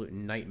absolute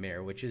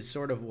nightmare, which is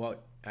sort of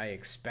what I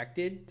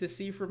expected to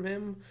see from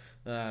him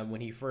when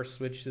he first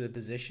switched to the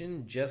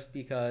position, just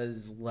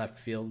because left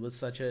field was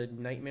such a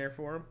nightmare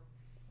for him.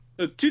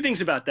 So 2 things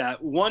about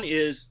that. One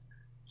is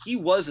he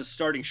was a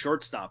starting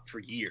shortstop for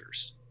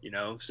years,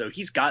 so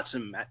he's got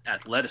some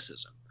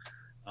athleticism.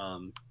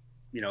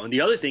 And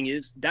the other thing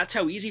is that's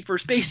how easy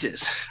first base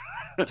is.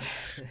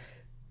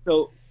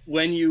 So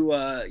when you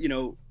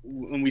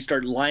when we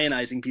start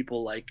lionizing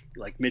people like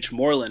Mitch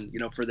Moreland,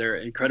 for their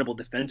incredible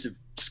defensive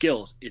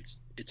skills, it's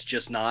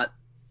just not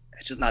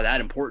that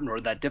important or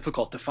that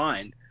difficult to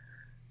find.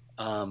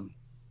 So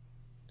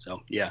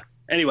yeah.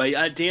 Anyway,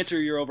 to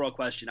answer your overall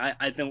question,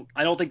 I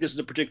don't think this is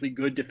a particularly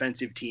good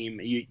defensive team.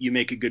 You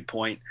make a good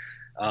point.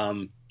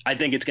 I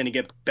think it's going to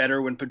get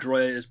better when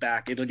Pedroia is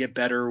back. It'll get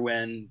better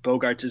when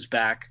Bogaerts is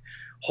back.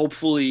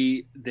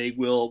 Hopefully they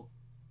will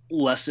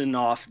lessen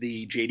off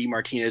the JD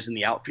Martinez in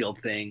the outfield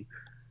thing.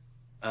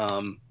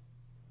 And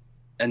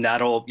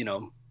that'll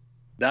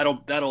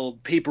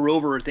paper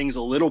over things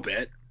a little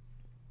bit.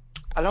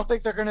 I don't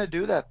think they're going to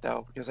do that,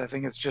 though, because I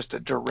think it's just a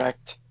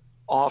direct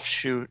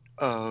offshoot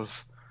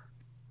of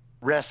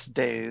rest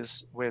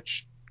days,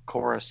 which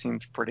Cora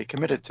seems pretty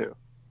committed to.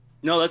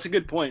 No, that's a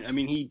good point. I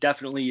mean, he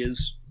definitely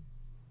is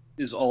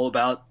all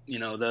about,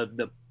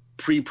 the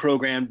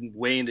pre-programmed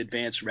way in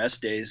advance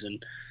rest days.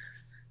 And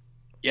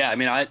yeah, I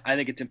mean, I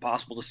think it's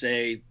impossible to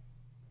say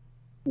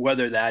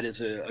whether that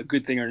is a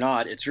good thing or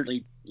not. It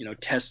certainly,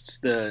 tests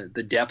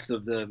the depth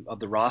of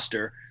the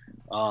roster.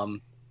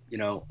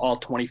 All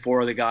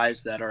 24 of the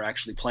guys that are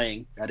actually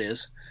playing, that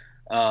is.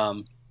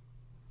 I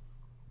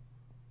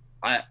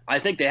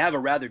think they have a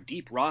rather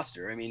deep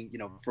roster. I mean,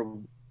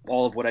 from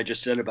all of what I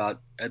just said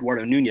about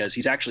Eduardo Nunez,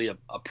 he's actually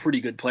a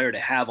pretty good player to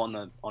have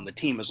on the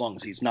team as long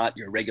as he's not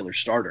your regular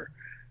starter.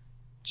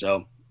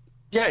 So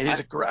yeah, he's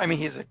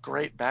a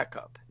great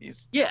backup.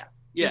 He's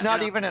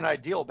not even an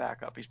ideal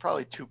backup. He's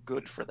probably too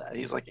good for that.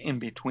 He's like in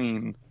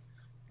between.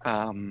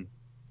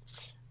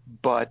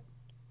 But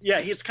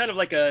yeah, he's kind of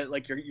like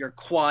your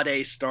quad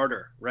A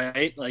starter,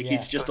 right? Like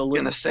he's just a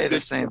little. Gonna say the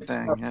same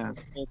thing. Yeah.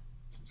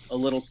 A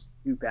little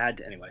too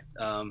bad anyway.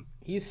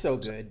 He's so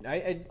good.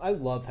 I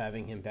love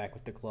having him back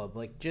with the club.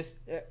 Like, just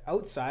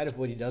outside of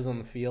what he does on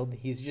the field,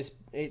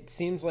 it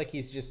seems like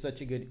he's just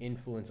such a good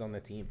influence on the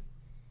team.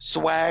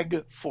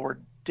 Swag for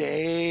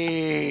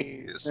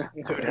days.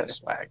 Dude has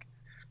swag.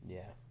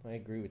 Yeah, I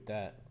agree with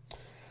that.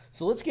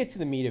 So let's get to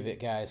the meat of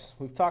it, guys.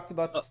 We've talked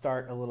about the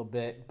start a little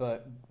bit,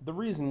 but the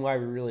reason why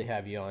we really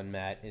have you on,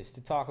 Matt, is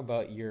to talk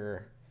about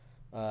your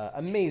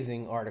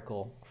amazing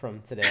article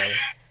from today.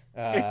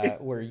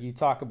 Where you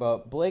talk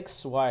about Blake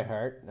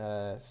Swihart,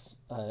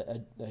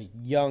 a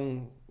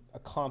young,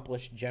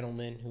 accomplished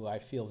gentleman who I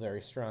feel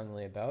very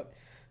strongly about,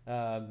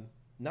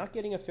 not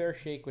getting a fair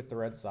shake with the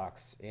Red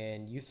Sox.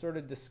 And you sort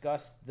of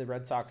discussed the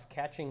Red Sox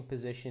catching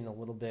position a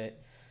little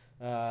bit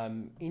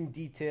in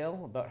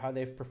detail about how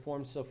they've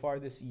performed so far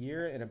this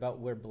year and about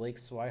where Blake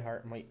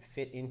Swihart might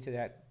fit into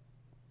that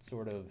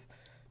sort of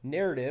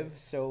narrative.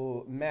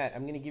 So, Matt,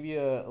 I'm going to give you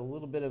a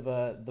little bit of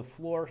the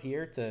floor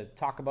here to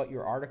talk about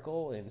your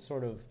article and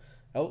sort of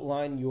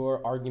outline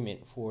your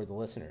argument for the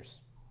listeners.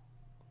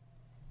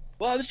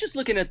 Well, I was just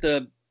looking at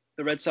the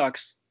Red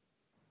Sox,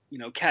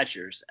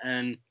 catchers,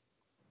 and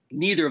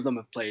neither of them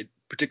have played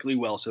particularly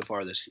well so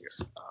far this year.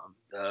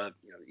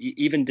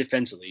 Even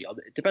defensively,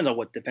 it depends on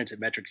what defensive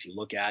metrics you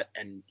look at,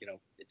 and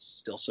it's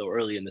still so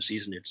early in the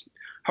season. It's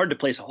hard to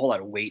place a whole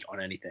lot of weight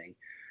on anything,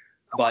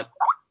 but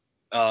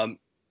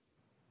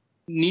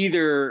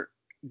neither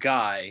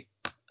guy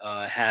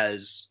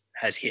has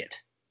hit,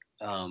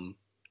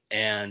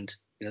 and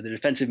the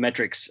defensive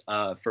metrics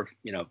for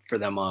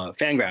them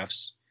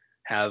Fangraphs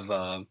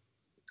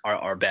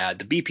are bad.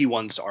 The BP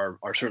ones are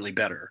certainly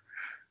better,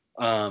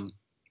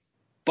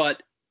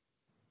 but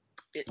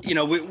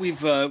we've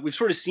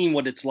sort of seen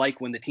what it's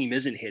like when the team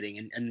isn't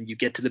hitting, and you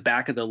get to the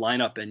back of the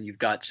lineup and you've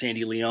got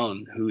Sandy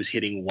Leon, who's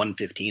hitting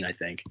 115, I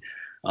think.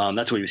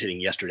 That's what he was hitting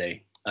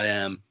yesterday,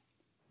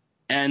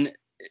 and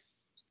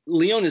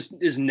Leon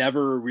is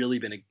never really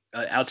been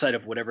outside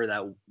of whatever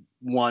that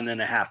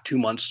 1.5-2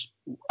 months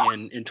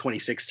in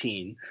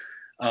 2016.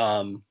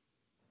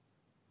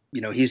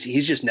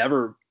 He's just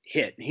never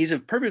hit. He's a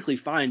perfectly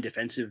fine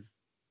defensive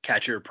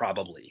catcher,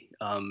 probably.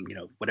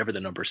 Whatever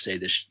the numbers say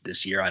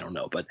this year, I don't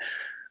know, but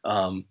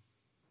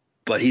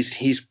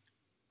he's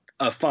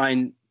a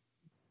fine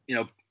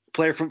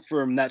player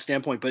from that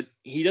standpoint. But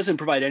he doesn't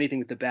provide anything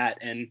with the bat,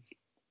 and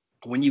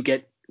when you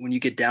get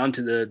down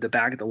to the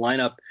back of the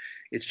lineup,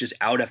 it's just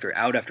out after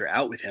out after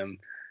out with him.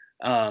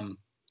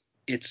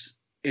 It's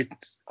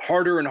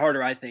harder and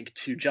harder, I think,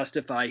 to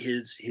justify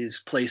his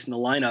place in the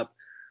lineup,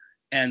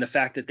 and the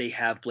fact that they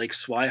have Blake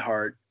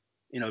Swihart,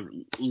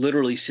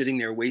 literally sitting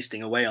there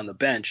wasting away on the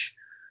bench,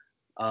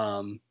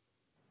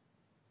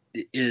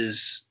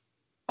 is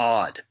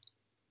odd,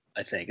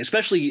 I think,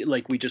 especially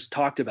like we just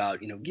talked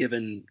about,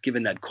 given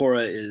that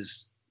Cora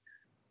is,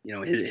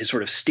 his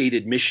sort of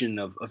stated mission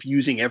of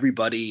using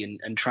everybody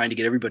and trying to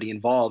get everybody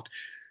involved.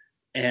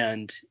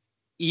 And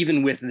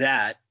even with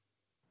that,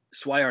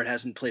 Swihart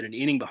hasn't played an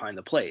inning behind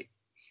the plate.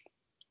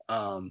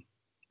 And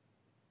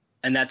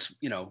that's,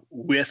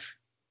 with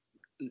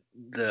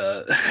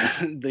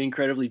the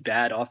incredibly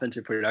bad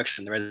offensive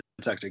production the Red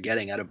Sox are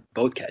getting out of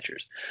both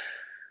catchers.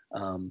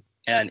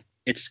 And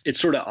it's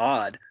sort of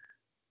odd.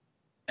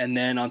 And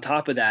then on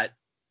top of that,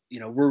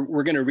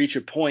 we're going to reach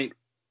a point,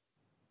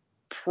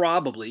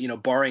 probably,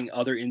 barring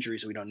other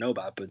injuries that we don't know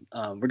about, but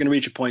we're going to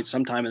reach a point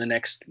sometime in the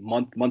next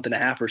month and a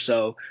half or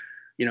so,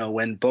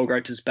 when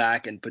Bogaerts is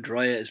back and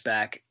Pedroia is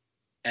back,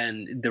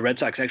 and the Red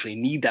Sox actually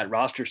need that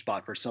roster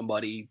spot for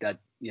somebody that,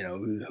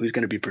 who's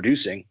going to be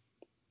producing.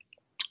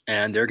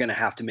 And they're going to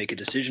have to make a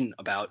decision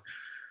about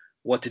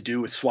what to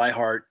do with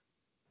Swihart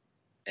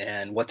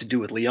and what to do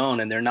with Leon,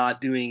 and they're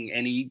not doing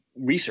any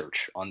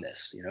research on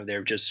this.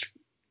 They're just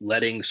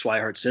letting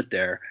Swihart sit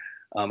there.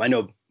 I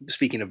know,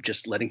 speaking of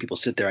just letting people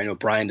sit there, I know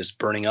Brian is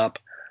burning up.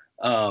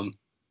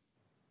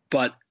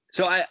 But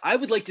so I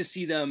would like to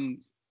see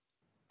them.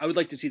 I would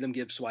like to see them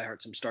give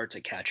Swihart some starts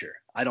at catcher.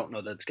 I don't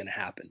know that's going to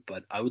happen,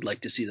 but I would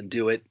like to see them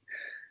do it.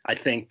 I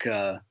think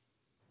I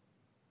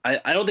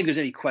don't think there's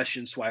any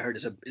question Swihart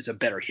is a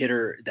better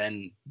hitter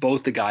than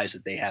both the guys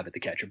that they have at the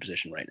catcher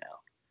position right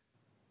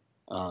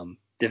now.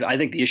 I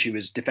think the issue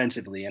is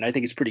defensively, and I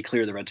think it's pretty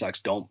clear the Red Sox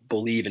don't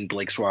believe in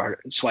Blake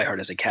Swihart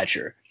as a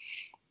catcher.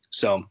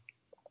 So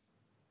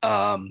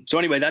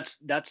anyway, that's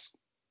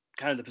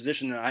kind of the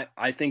position. And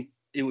I think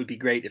it would be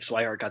great if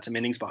Swihart got some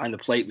innings behind the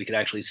plate. We could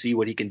actually see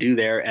what he can do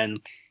there,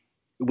 and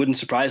it wouldn't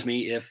surprise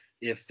me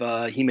if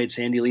he made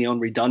Sandy Leon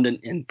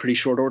redundant in pretty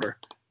short order.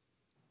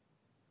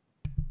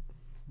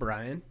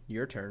 Brian,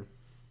 your turn.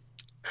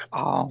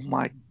 Oh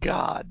my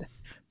God!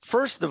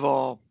 First of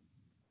all,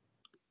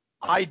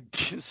 I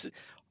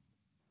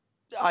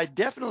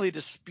definitely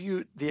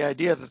dispute the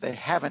idea that they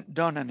haven't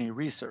done any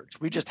research.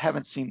 We just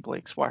haven't seen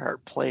Blake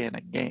Swihart play in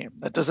a game.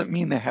 That doesn't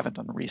mean they haven't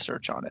done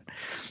research on it.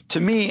 To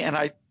me, and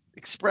I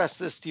expressed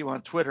this to you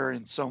on Twitter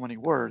in so many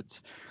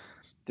words,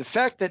 the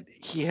fact that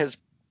he has,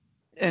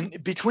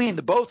 and between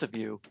the both of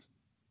you,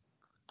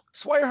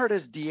 Swihart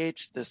has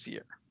DH'd this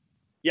year.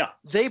 Yeah.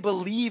 They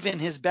believe in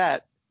his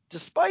bat,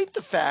 despite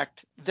the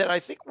fact that I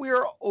think we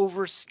are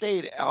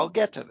overstating. I'll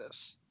get to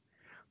this.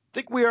 I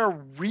think we are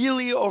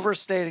really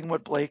overstating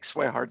what Blake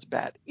Swihart's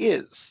bat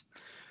is.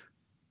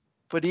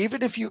 But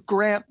even if you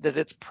grant that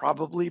it's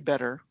probably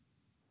better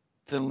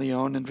than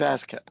Leon and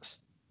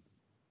Vasquez,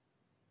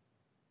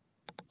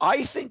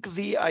 I think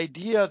the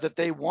idea that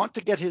they want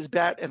to get his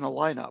bat in the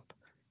lineup,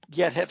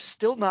 yet have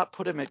still not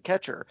put him at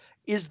catcher,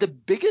 is the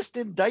biggest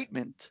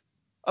indictment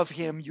of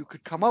him you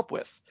could come up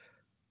with.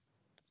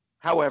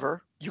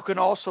 However, you can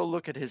also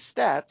look at his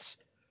stats,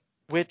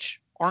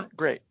 which aren't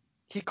great.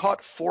 He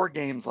caught 4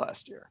 games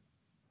last year.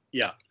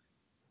 Yeah.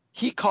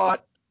 He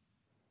caught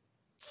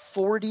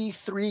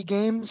 43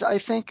 games, I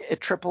think, at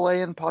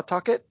AAA in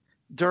Pawtucket,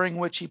 during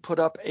which he put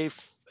up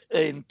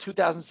in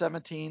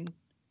 2017,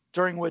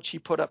 during which he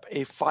put up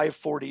a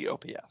 540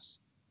 OPS.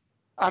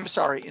 I'm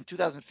sorry, in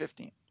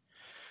 2015.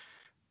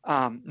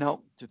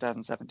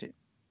 2017.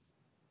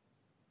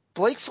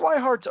 Blake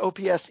Swihart's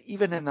OPS,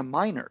 even in the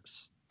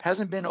minors,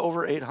 hasn't been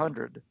over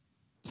 800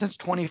 since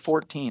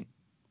 2014.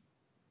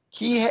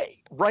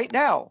 Right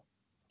now,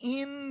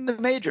 in the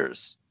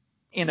majors,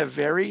 in a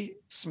very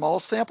small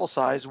sample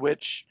size,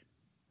 which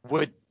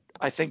would,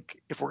 I think,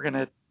 if we're going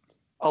to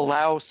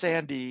allow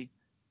Sandy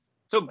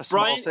a Brian,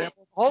 small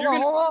sample.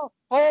 Hold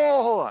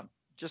on.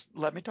 Just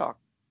let me talk.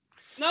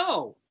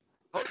 No.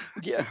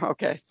 Yeah,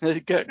 okay.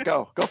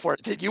 Go for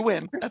it. You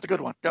win. That's a good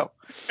one. Go.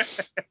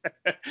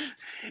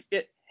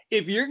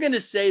 If you're going to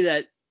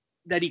say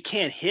that he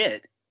can't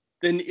hit,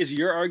 then is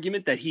your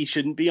argument that he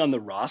shouldn't be on the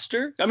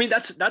roster? I mean,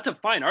 that's a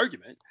fine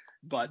argument,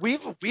 but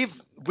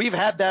we've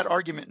had that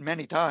argument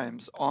many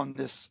times on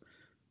this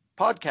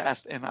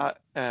podcast, and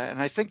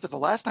I think that the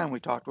last time we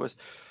talked was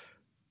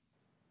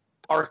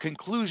our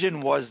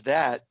conclusion was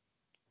that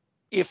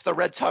if the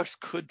Red Sox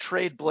could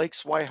trade Blake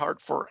Swihart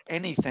for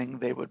anything,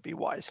 they would be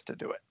wise to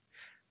do it.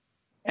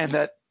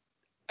 I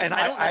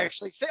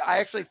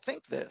actually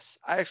think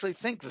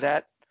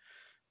that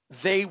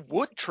they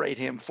would trade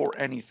him for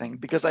anything,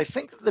 because I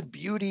think the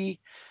beauty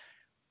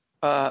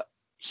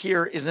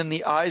here is in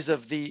the eyes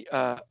of the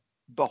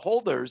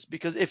beholders,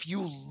 because if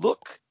you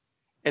look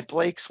at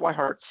Blake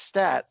Swihart's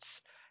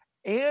stats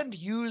and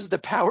use the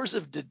powers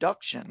of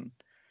deduction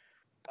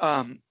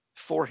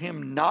for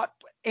him not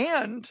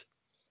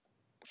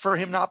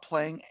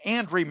playing,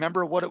 and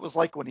remember what it was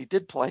like when he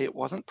did play, it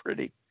wasn't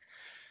pretty.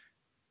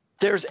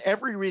 There's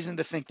every reason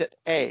to think that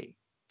A,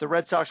 the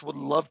Red Sox would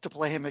love to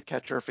play him at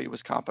catcher if he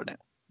was competent.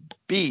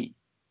 B,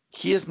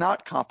 he is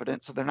not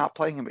competent, so they're not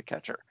playing him at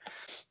catcher.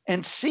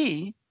 And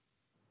C,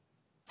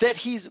 that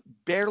he's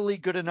barely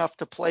good enough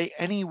to play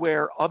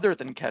anywhere other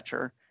than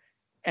catcher,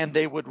 and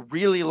they would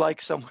really like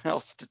someone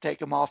else to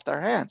take him off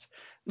their hands.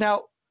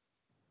 Now,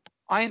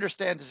 I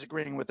understand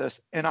disagreeing with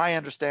this, and I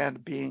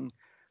understand being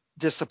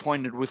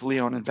disappointed with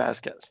Leon and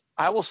Vasquez.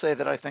 I will say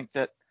that I think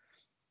that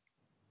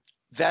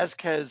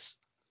Vasquez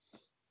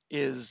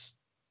is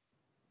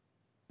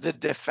the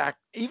de facto,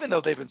 even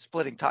though they've been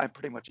splitting time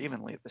pretty much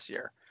evenly this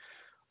year,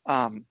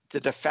 the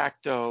de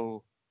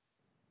facto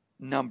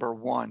number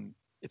one,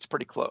 it's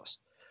pretty close.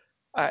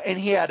 And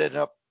he added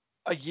up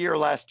a year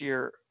last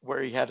year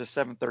where he had a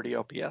 730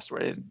 OPS,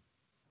 where I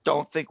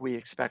don't think we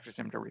expected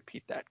him to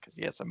repeat that, because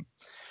he had some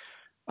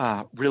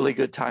really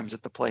good times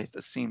at the plate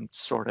that seemed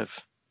sort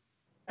of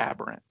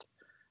aberrant.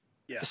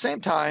 Yeah. At the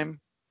same time,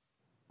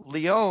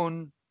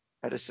 Leon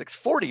had a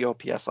 640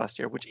 OPS last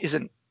year, which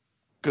isn't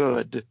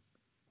good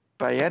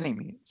by any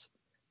means.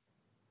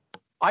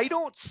 I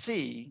don't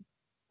see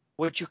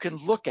what you can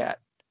look at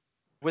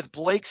with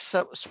Blake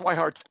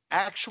Swihart's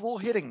actual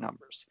hitting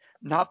numbers,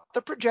 not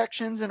the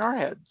projections in our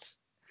heads,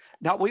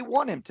 not what we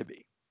want him to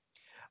be.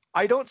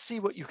 I don't see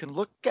what you can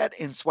look at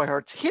in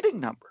Swihart's hitting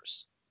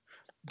numbers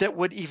that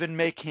would even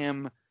make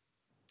him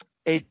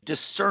a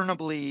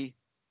discernibly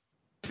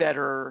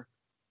better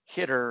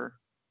hitter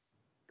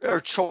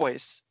or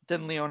choice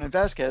than Leon and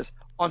Vasquez.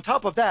 On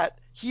top of that,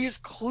 he is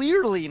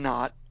clearly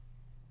not,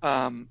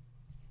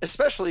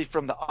 especially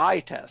from the eye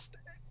test,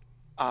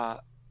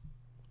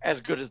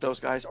 as good as those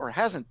guys, or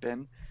hasn't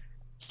been.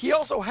 He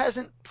also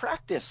hasn't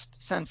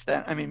practiced since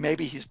then. I mean,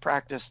 maybe he's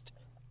practiced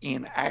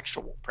in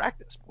actual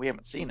practice. We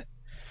haven't seen it.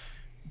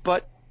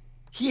 But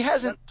he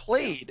hasn't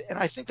played, and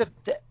I think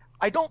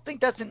I don't think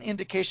that's an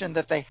indication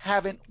that they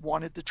haven't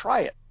wanted to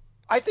try it.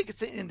 I think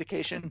it's an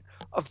indication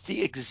of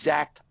the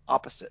exact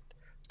opposite,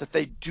 that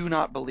they do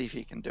not believe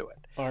he can do it.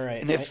 All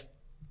right. And if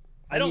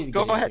I don't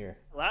go ahead. Here.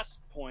 Last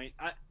point.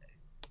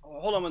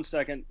 Hold on one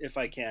second, if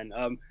I can.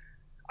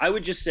 I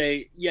would just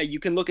say, yeah, you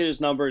can look at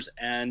his numbers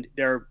and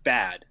they're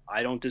bad.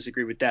 I don't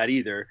disagree with that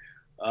either.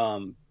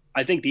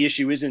 I think the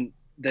issue isn't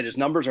that his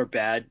numbers are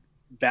bad.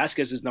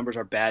 Vasquez's numbers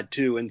are bad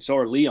too, and so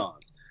are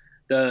Leon's.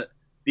 The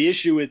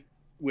issue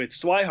with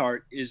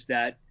Swihart is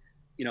that,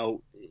 you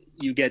know,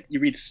 you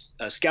read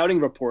scouting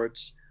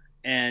reports,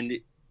 and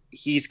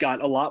he's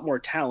got a lot more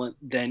talent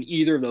than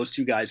either of those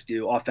two guys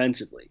do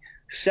offensively.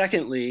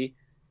 Secondly,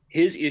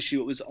 his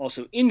issue was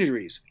also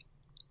injuries.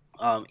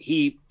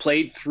 He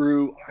played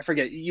through, I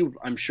forget, you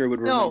I'm sure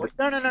would remember.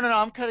 No,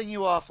 I'm cutting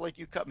you off like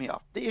you cut me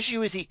off. The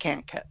issue is he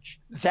can't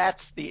catch.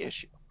 That's the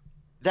issue.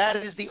 That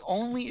is the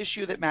only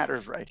issue that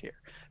matters right here.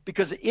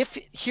 Because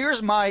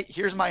here's my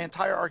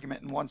entire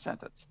argument in one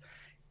sentence.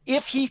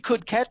 If he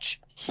could catch,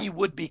 he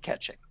would be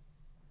catching.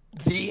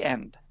 The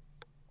end.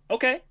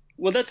 Okay.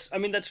 Well, that's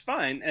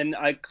fine. And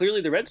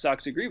clearly the Red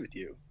Sox agree with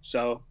you.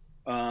 So,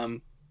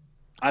 but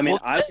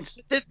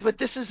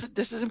this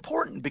is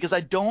important because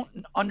I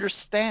don't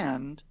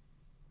understand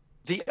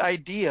the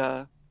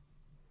idea.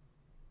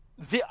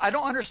 I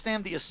don't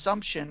understand the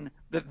assumption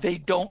that they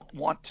don't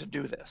want to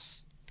do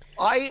this.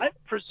 I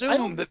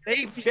presume that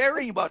they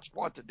very much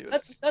want to do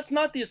this. That's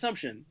not the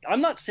assumption. I'm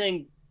not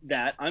saying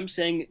that. I'm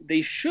saying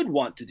they should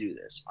want to do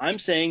this. I'm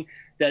saying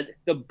that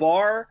the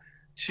bar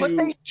to. But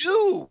they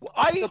do.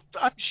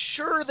 I'm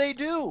sure they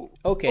do.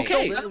 Okay.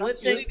 Okay. So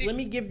let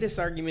me give this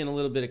argument a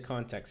little bit of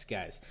context,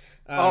 guys.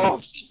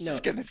 This is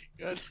gonna be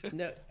good.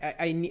 No,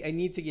 I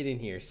need to get in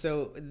here.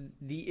 So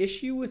the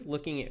issue with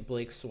looking at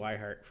Blake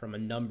Swihart from a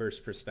numbers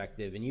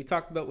perspective, and you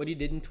talked about what he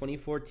did in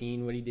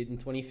 2014, what he did in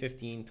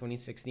 2015,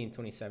 2016,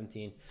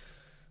 2017.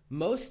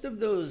 Most of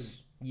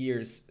those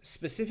years,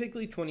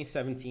 specifically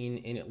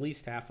 2017 and at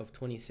least half of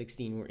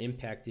 2016, were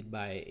impacted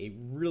by a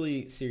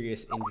really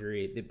serious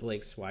injury that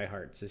Blake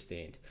Swihart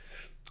sustained.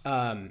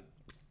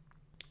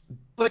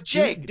 But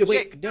Jake,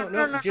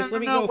 no, just let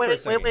me go for a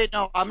second. Wait,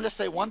 no. I'm going to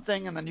say one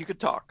thing and then you could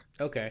talk.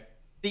 Okay.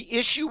 The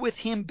issue with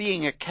him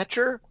being a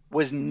catcher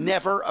was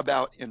never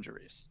about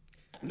injuries.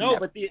 No,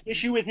 but the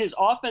issue with his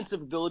offensive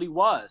ability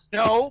was.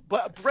 No,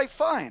 but right,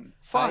 fine.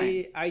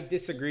 I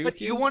disagree with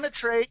you. You want to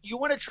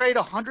trade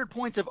 100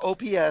 points of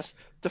OPS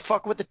to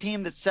fuck with the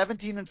team that's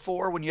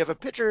 17-4 when you have a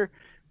pitcher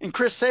in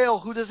Chris Sale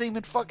who doesn't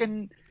even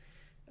fucking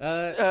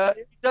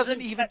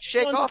doesn't even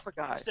shake off a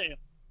guy.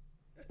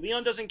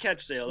 Leon doesn't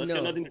catch Sale. That's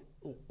got nothing.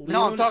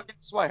 No, I'm talking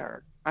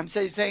Swihart. I'm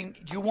saying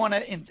you want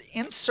to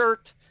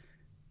insert.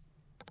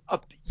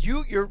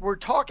 We're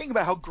talking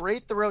about how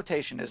great the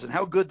rotation is and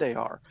how good they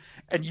are,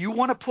 and you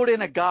want to put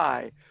in a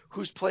guy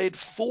who's played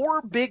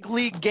 4 big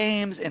league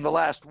games in the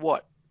last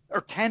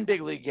 10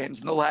 big league games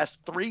in the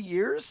last 3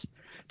 years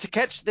to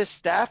catch this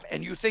staff,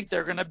 and you think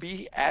they're going to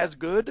be as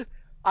good?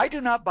 I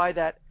do not buy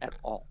that at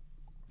all.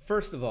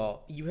 First of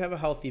all, you have a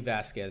healthy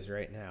Vasquez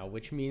right now,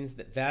 which means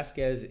that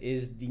Vasquez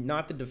is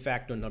not the de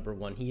facto number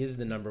one. He is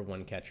the number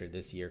one catcher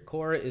this year.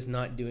 Cora is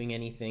not doing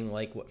anything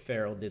like what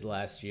Farrell did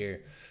last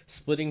year,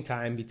 splitting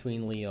time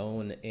between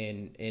Leon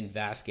and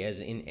Vasquez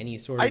in any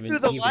sort of an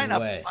even way. I do the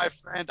lineups, my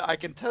friend. I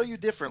can tell you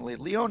differently.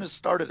 Leon has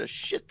started a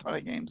shit ton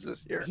of games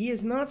this year. He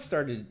has not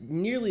started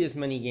nearly as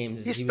many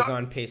games as he was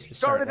on pace to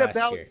start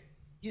last year.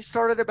 He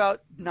started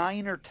about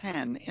 9 or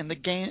 10 in the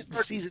game.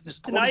 The season is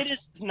tonight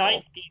is his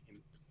 9th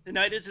game.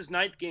 Tonight is his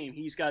 9th game.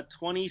 He's got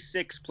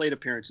 26 plate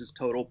appearances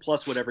total,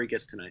 plus whatever he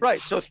gets tonight.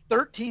 Right, so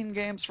 13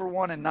 games for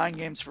one and 9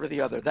 games for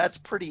the other. That's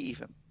pretty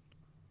even.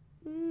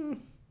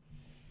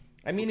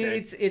 I mean, okay.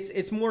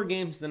 It's more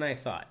games than I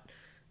thought,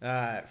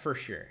 for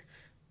sure.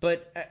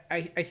 But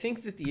I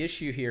think that the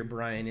issue here,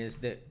 Brian, is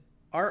that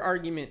our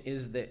argument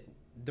is that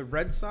the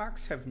Red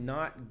Sox have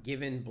not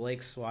given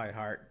Blake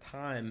Swihart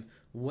time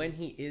when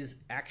he is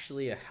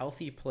actually a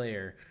healthy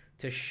player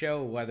to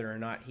show whether or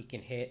not he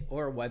can hit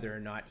or whether or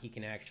not he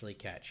can actually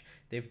catch.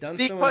 They've done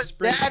so in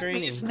spring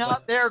training. Because that is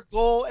not their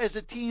goal as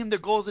a team. The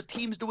goal as a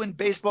team is to win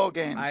baseball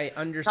games. I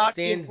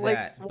understand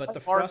that, but the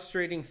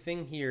frustrating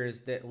thing here is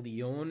that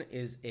Leon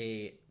is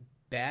a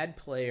bad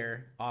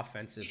player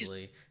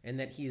offensively and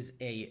that he's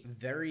a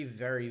very,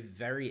 very,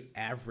 very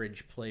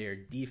average player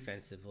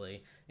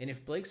defensively. And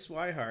if Blake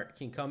Swihart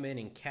can come in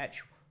and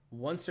catch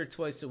once or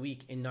twice a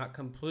week and not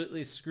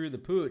completely screw the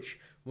pooch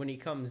when he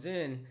comes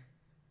in,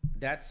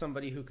 that's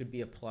somebody who could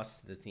be a plus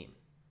to the team.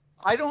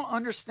 I don't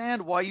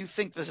understand why you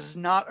think this has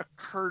not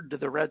occurred to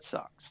the Red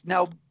Sox.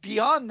 Now,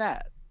 beyond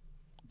that,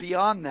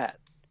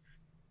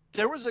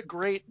 there was a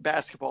great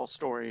basketball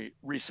story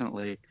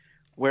recently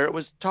where it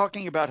was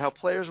talking about how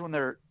players, when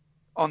they're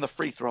on the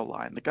free throw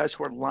line, the guys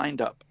who are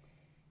lined up,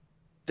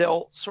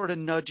 they'll sort of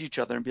nudge each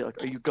other and be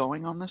like, are you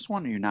going on this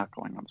one or are you not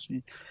going on this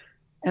one?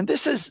 And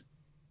this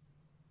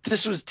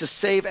was to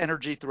save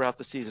energy throughout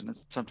the season.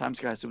 And sometimes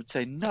guys would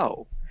say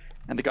no.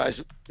 And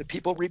the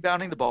people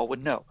rebounding the ball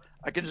would know.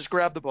 I can just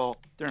grab the ball.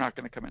 They're not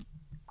going to come in.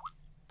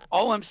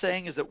 All I'm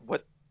saying is that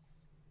what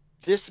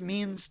this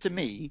means to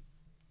me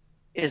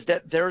is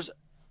that there's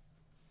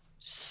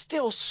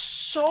still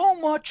so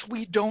much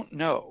we don't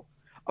know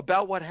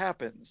about what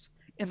happens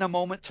in the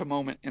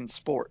moment-to-moment in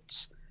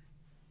sports.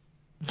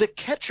 The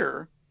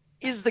catcher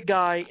is the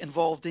guy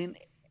involved in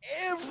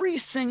every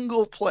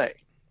single play.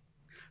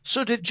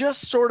 So to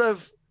just sort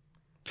of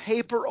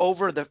paper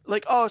over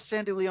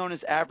Sandy León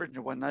is average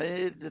and whatnot,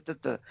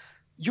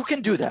 you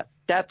can do that.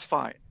 That's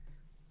fine.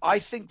 I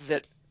think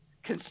that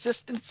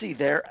consistency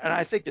there, and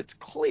I think it's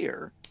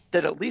clear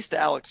that at least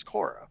Alex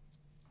Cora,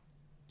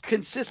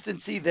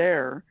 consistency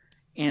there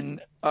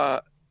in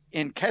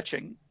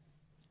catching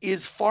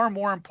is far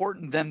more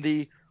important than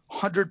the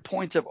 100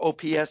 points of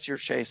OPS you're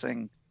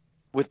chasing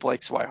with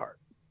Blake Swihart.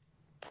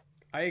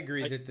 I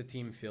agree that the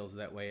team feels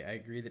that way. I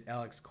agree that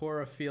Alex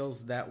Cora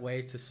feels that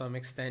way to some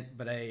extent,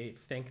 but I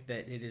think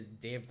that it is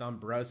Dave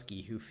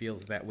Dombrowski who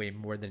feels that way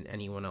more than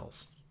anyone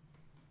else.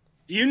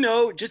 Do you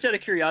know, just out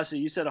of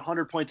curiosity, you said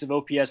 100 points of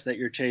OPS that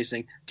you're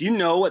chasing. Do you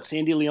know what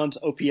Sandy León's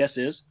OPS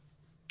is?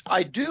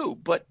 I do,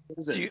 but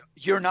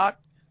you're not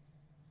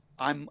 –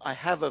 I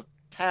have a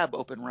tab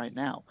open right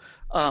now.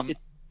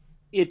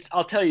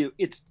 I'll tell you,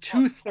 it's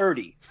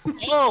 230.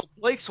 Oh,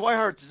 Blake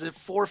Swihart's is at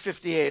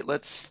 458.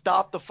 Let's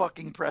stop the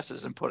fucking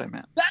presses and put him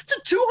in. That's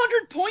a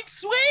 200-point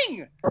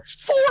swing. That's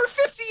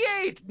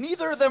 458.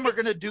 Neither of them are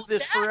going to do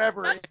this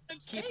forever.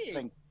 That's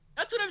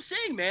what I'm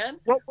saying, man.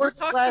 What was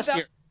last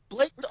year?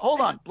 Hold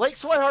on. Blake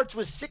Swihart's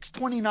was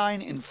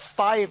 629 in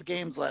 5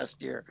 games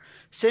last year.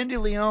 Sandy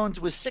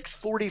León's was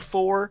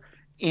 644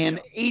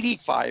 in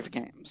 85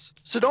 games.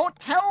 So don't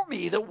tell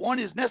me that one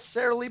is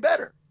necessarily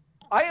better.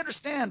 I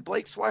understand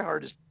Blake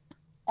Swihart is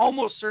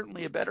almost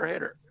certainly a better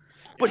hitter,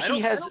 but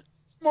he has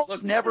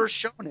almost never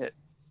shown it.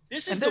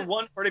 This is the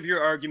one part of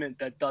your argument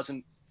that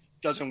doesn't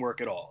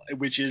work at all,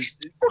 which is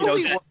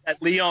that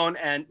León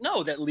and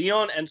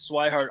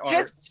Swihart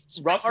are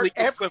roughly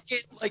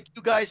like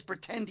you guys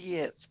pretend he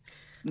is.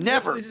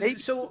 Never.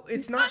 So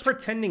it's not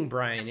pretending,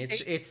 Brian.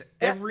 It's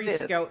every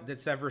scout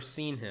that's ever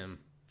seen him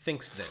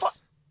thinks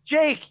this.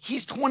 Jake,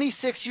 he's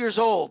 26 years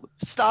old.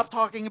 Stop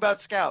talking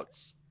about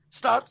scouts.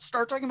 Start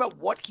talking about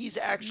what he's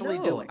actually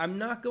doing. I'm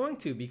not going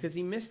to, because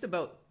he missed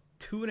about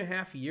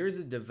 2.5 years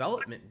of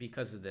development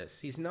because of this.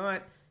 He's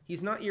not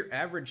your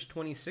average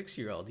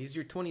 26-year-old. He's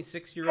your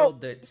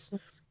 26-year-old that's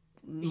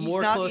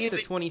more close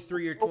to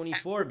 23 or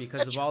 24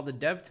 because of all the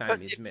dev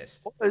time he's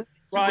missed.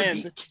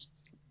 Brian,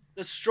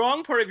 the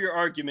strong part of your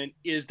argument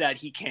is that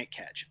he can't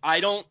catch.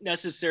 I don't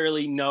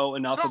necessarily know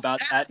enough about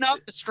that. That's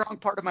not the strong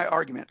part of my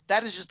argument.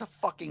 That is just a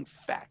fucking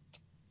fact.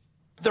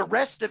 The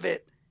rest of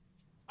it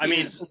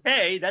that's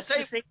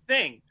the same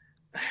thing.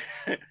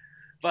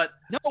 But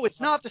no, it's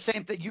not the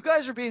same thing. You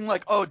guys are being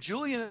like, oh,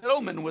 Julian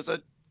Edelman was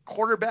a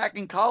quarterback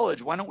in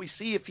college. Why don't we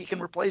see if he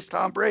can replace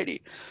Tom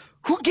Brady?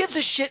 Who gives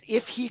a shit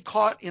if he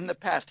caught in the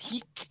past?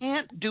 He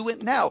can't do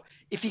it now.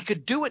 If he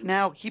could do it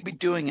now, he'd be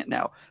doing it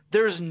now.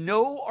 There's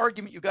no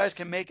argument you guys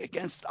can make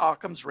against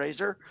Occam's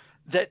razor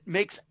that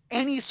makes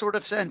any sort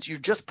of sense. You're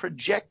just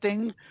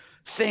projecting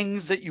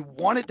things that you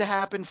wanted to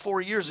happen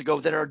 4 years ago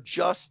that are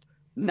just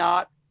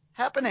not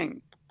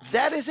happening.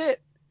 That is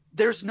it.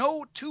 There's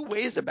no two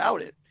ways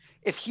about it.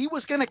 If he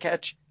was going to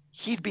catch,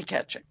 he'd be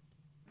catching.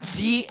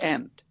 The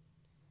end.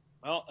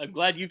 Well, I'm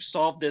glad you've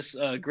solved this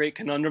great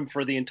conundrum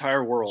for the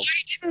entire world.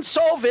 You didn't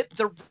solve it.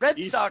 The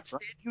Red Sox did.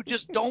 You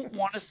just don't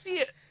want to see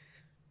it.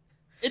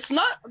 It's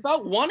not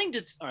about wanting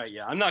to. All right,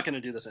 I'm not going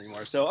to do this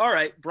anymore. So, all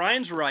right,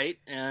 Brian's right,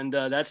 and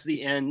that's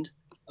the end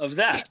of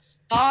that. It's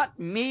not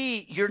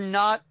me. You're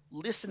not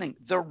listening.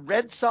 The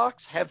Red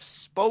Sox have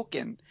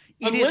spoken.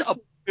 I'm listening.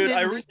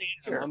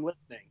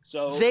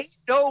 So they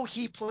know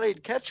he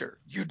played catcher.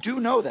 You do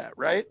know that,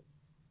 right?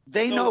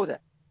 They know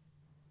that.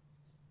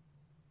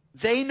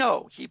 They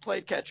know he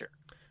played catcher.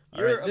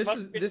 All right,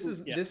 this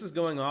is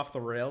going off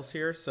the rails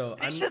here. So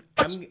I'm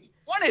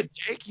wanted,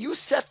 Jake. You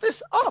set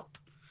this up.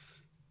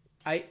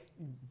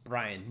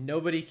 Brian,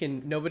 nobody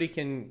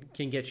can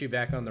get you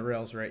back on the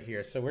rails right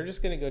here. So we're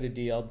just gonna go to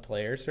DL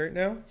players right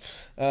now.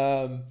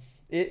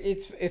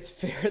 It's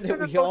fair that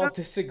we all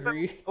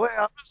disagree. Wait,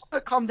 I'm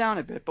gonna calm down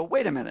a bit, but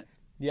wait a minute.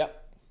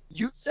 Yep.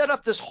 You set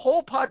up this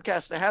whole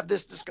podcast to have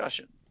this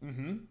discussion.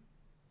 Mm-hmm.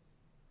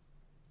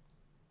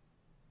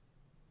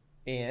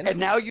 And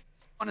now you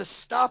want to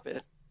stop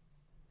it.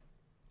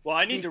 Well,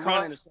 I need to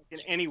run in a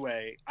second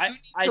anyway. I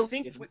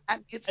think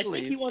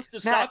he wants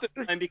to stop it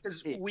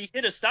because we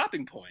hit a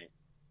stopping point.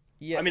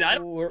 Yeah, I mean,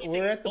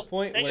 we're at the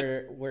point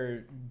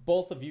where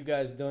both of you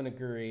guys don't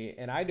agree,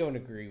 and I don't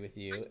agree with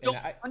you. I don't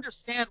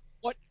understand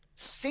what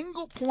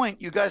single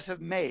point you guys have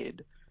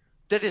made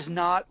that is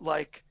not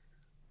like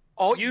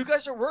all you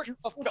guys are working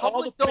off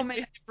public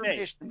domain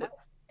information that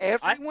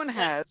everyone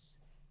has,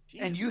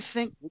 and you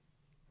think.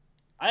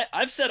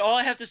 I've said all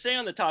I have to say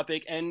on the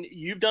topic, and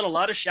you've done a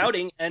lot of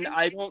shouting, and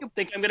I don't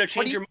think I'm going to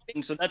change your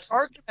mind. So that's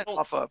argument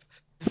off of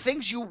the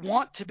things you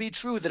want to be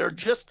true that are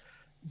just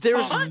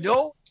there's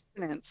no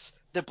evidence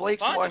that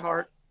Blake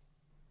Swihart.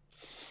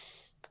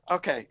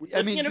 Okay,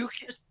 I mean you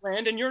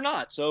land and you're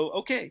not, so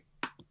okay,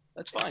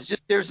 that's fine.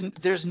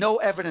 Just, there's no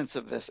evidence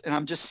of this, and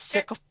I'm just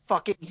sick of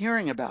fucking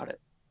hearing about it.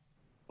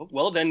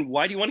 Well, then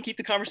why do you want to keep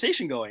the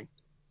conversation going?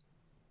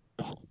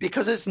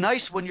 Because it's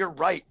nice when you're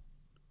right.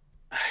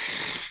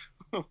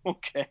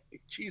 Okay,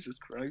 Jesus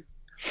Christ.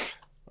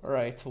 All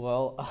right,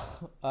 well,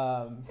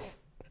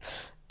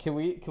 can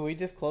we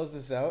just close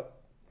this out?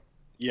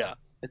 Yeah,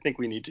 I think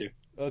we need to.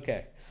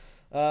 Okay.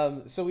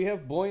 So we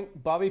have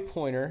Bobby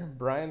Pointer,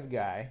 Brian's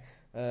guy,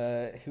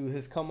 who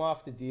has come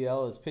off the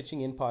DL, is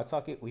pitching in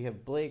Pawtucket. We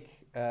have Blake,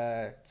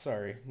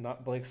 sorry,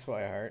 not Blake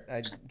Swihart.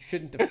 I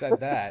shouldn't have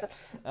said that.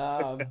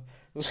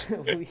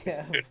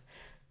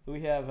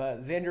 We have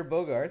Xander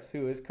Bogaerts,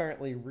 who is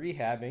currently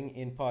rehabbing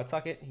in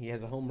Pawtucket. He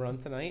has a home run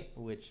tonight,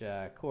 which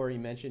Corey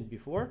mentioned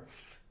before.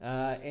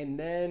 And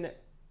then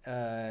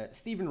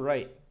Stephen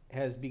Wright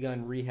has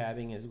begun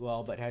rehabbing as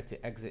well, but had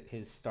to exit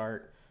his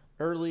start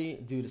early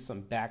due to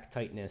some back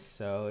tightness.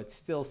 So it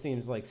still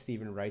seems like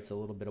Stephen Wright's a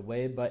little bit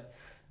away. But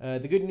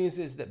the good news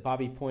is that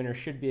Bobby Pointer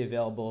should be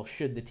available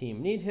should the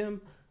team need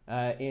him.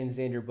 And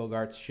Xander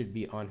Bogaerts should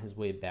be on his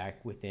way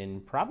back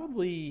within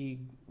probably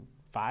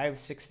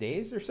 5-6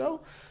 days or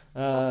so.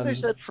 They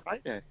said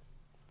Friday.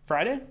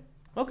 Friday?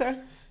 Okay.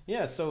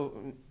 Yeah,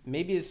 so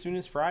maybe as soon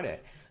as Friday.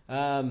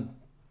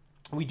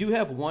 We do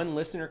have one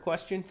listener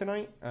question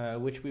tonight,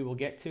 which we will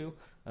get to.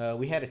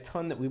 We had a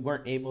ton that we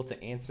weren't able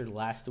to answer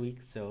last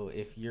week, so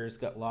if yours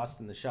got lost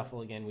in the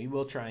shuffle again, we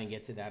will try and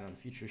get to that on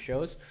future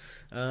shows.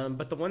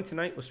 But the one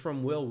tonight was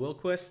from Will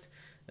Wiquist,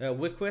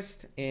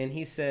 and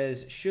he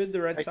says, should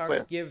the Red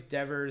Sox give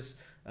Devers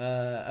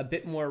a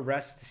bit more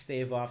rest to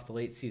stave off the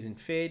late season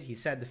fade?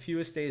 He's had the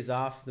fewest days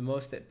off, the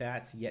most at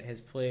bats, yet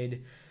has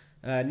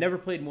never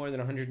played more than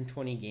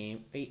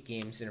 128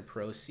 games in a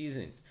pro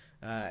season.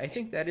 I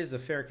think that is a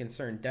fair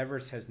concern.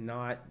 Devers has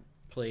not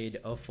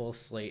played a full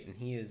slate, and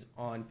he is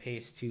on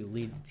pace to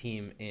lead the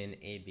team in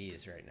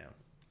ABs right now.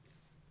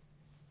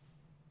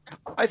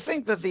 I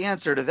think that the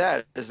answer to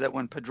that is that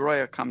when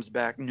Pedroia comes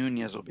back,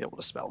 Nunez will be able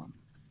to spell him.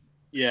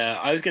 Yeah,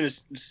 I was going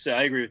to say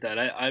I agree with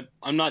that.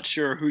 I'm not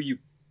sure who you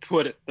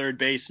put at third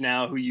base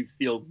now, who you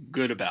feel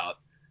good about.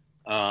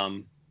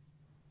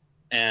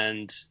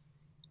 And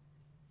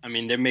I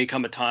mean, there may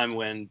come a time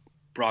when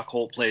Brock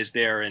Holt plays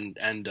there and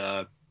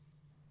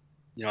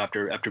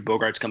after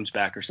Bogaerts comes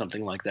back or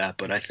something like that.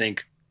 But I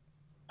think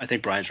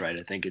Brian's right.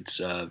 I think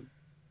it's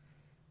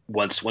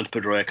once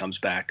Pedroia comes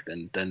back,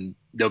 then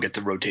they'll get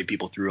to rotate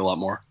people through a lot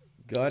more.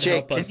 God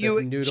Jake, help us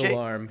if Noodle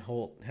Arm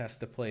Holt has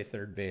to play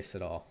third base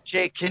at all.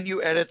 Jake, can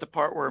you edit the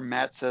part where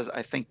Matt says,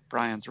 I think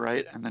Brian's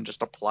right, and then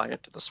just apply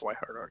it to the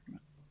Swihart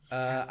argument?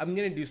 I'm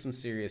going to do some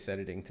serious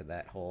editing to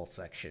that whole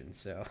section,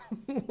 so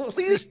we'll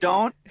Please see.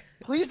 don't.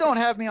 Please don't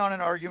have me on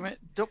an argument.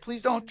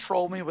 Please don't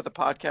troll me with a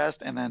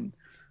podcast and then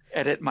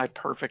edit my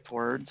perfect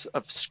words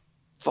of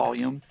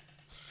volume.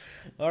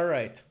 All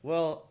right.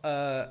 Well,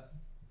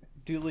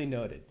 duly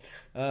noted.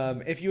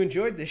 If you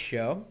enjoyed this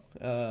show,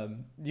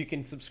 you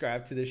can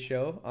subscribe to this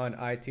show on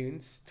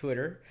iTunes,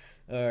 Twitter,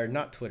 or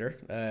not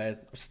Twitter,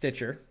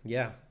 Stitcher,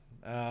 yeah,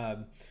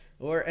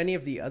 or any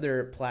of the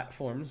other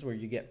platforms where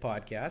you get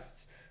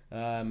podcasts.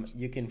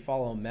 You can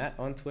follow Matt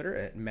on Twitter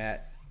at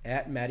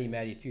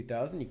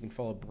MattyMatty2000. You can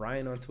follow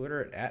Brian on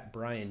Twitter at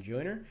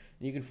BrianJoyner. And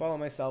you can follow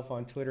myself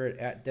on Twitter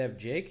at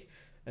DevJake.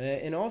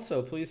 And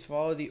also, please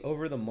follow the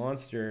Over the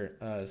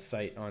Monster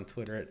site on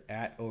Twitter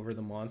at Over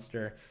the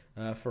Monster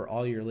for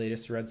all your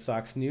latest Red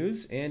Sox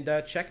news. And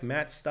check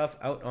Matt's stuff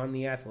out on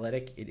The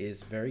Athletic. It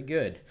is very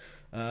good.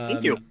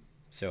 Thank you.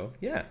 So,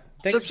 yeah.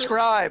 Thanks.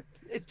 Subscribe.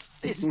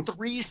 It's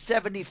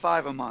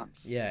 $3.75 a month.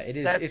 Yeah, it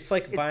is. It's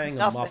like buying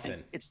a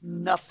muffin. It's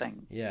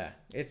nothing. Yeah,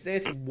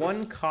 it's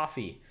one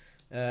coffee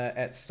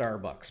at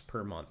Starbucks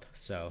per month.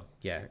 So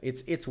yeah,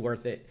 it's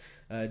worth it.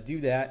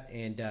 Do that.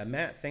 And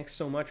Matt, thanks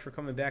so much for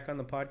coming back on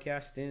the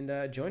podcast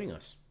and joining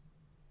us.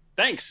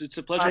 Thanks. It's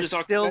a pleasure to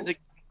talk to you.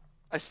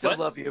 I still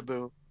love you,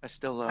 Boo. I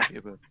still love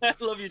you, Boo. I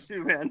love you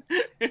too, man.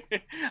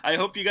 I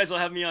hope you guys will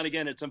have me on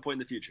again at some point in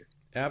the future.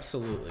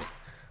 Absolutely.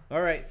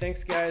 All right,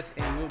 thanks guys,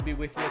 and we'll be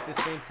with you at the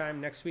same time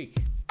next week.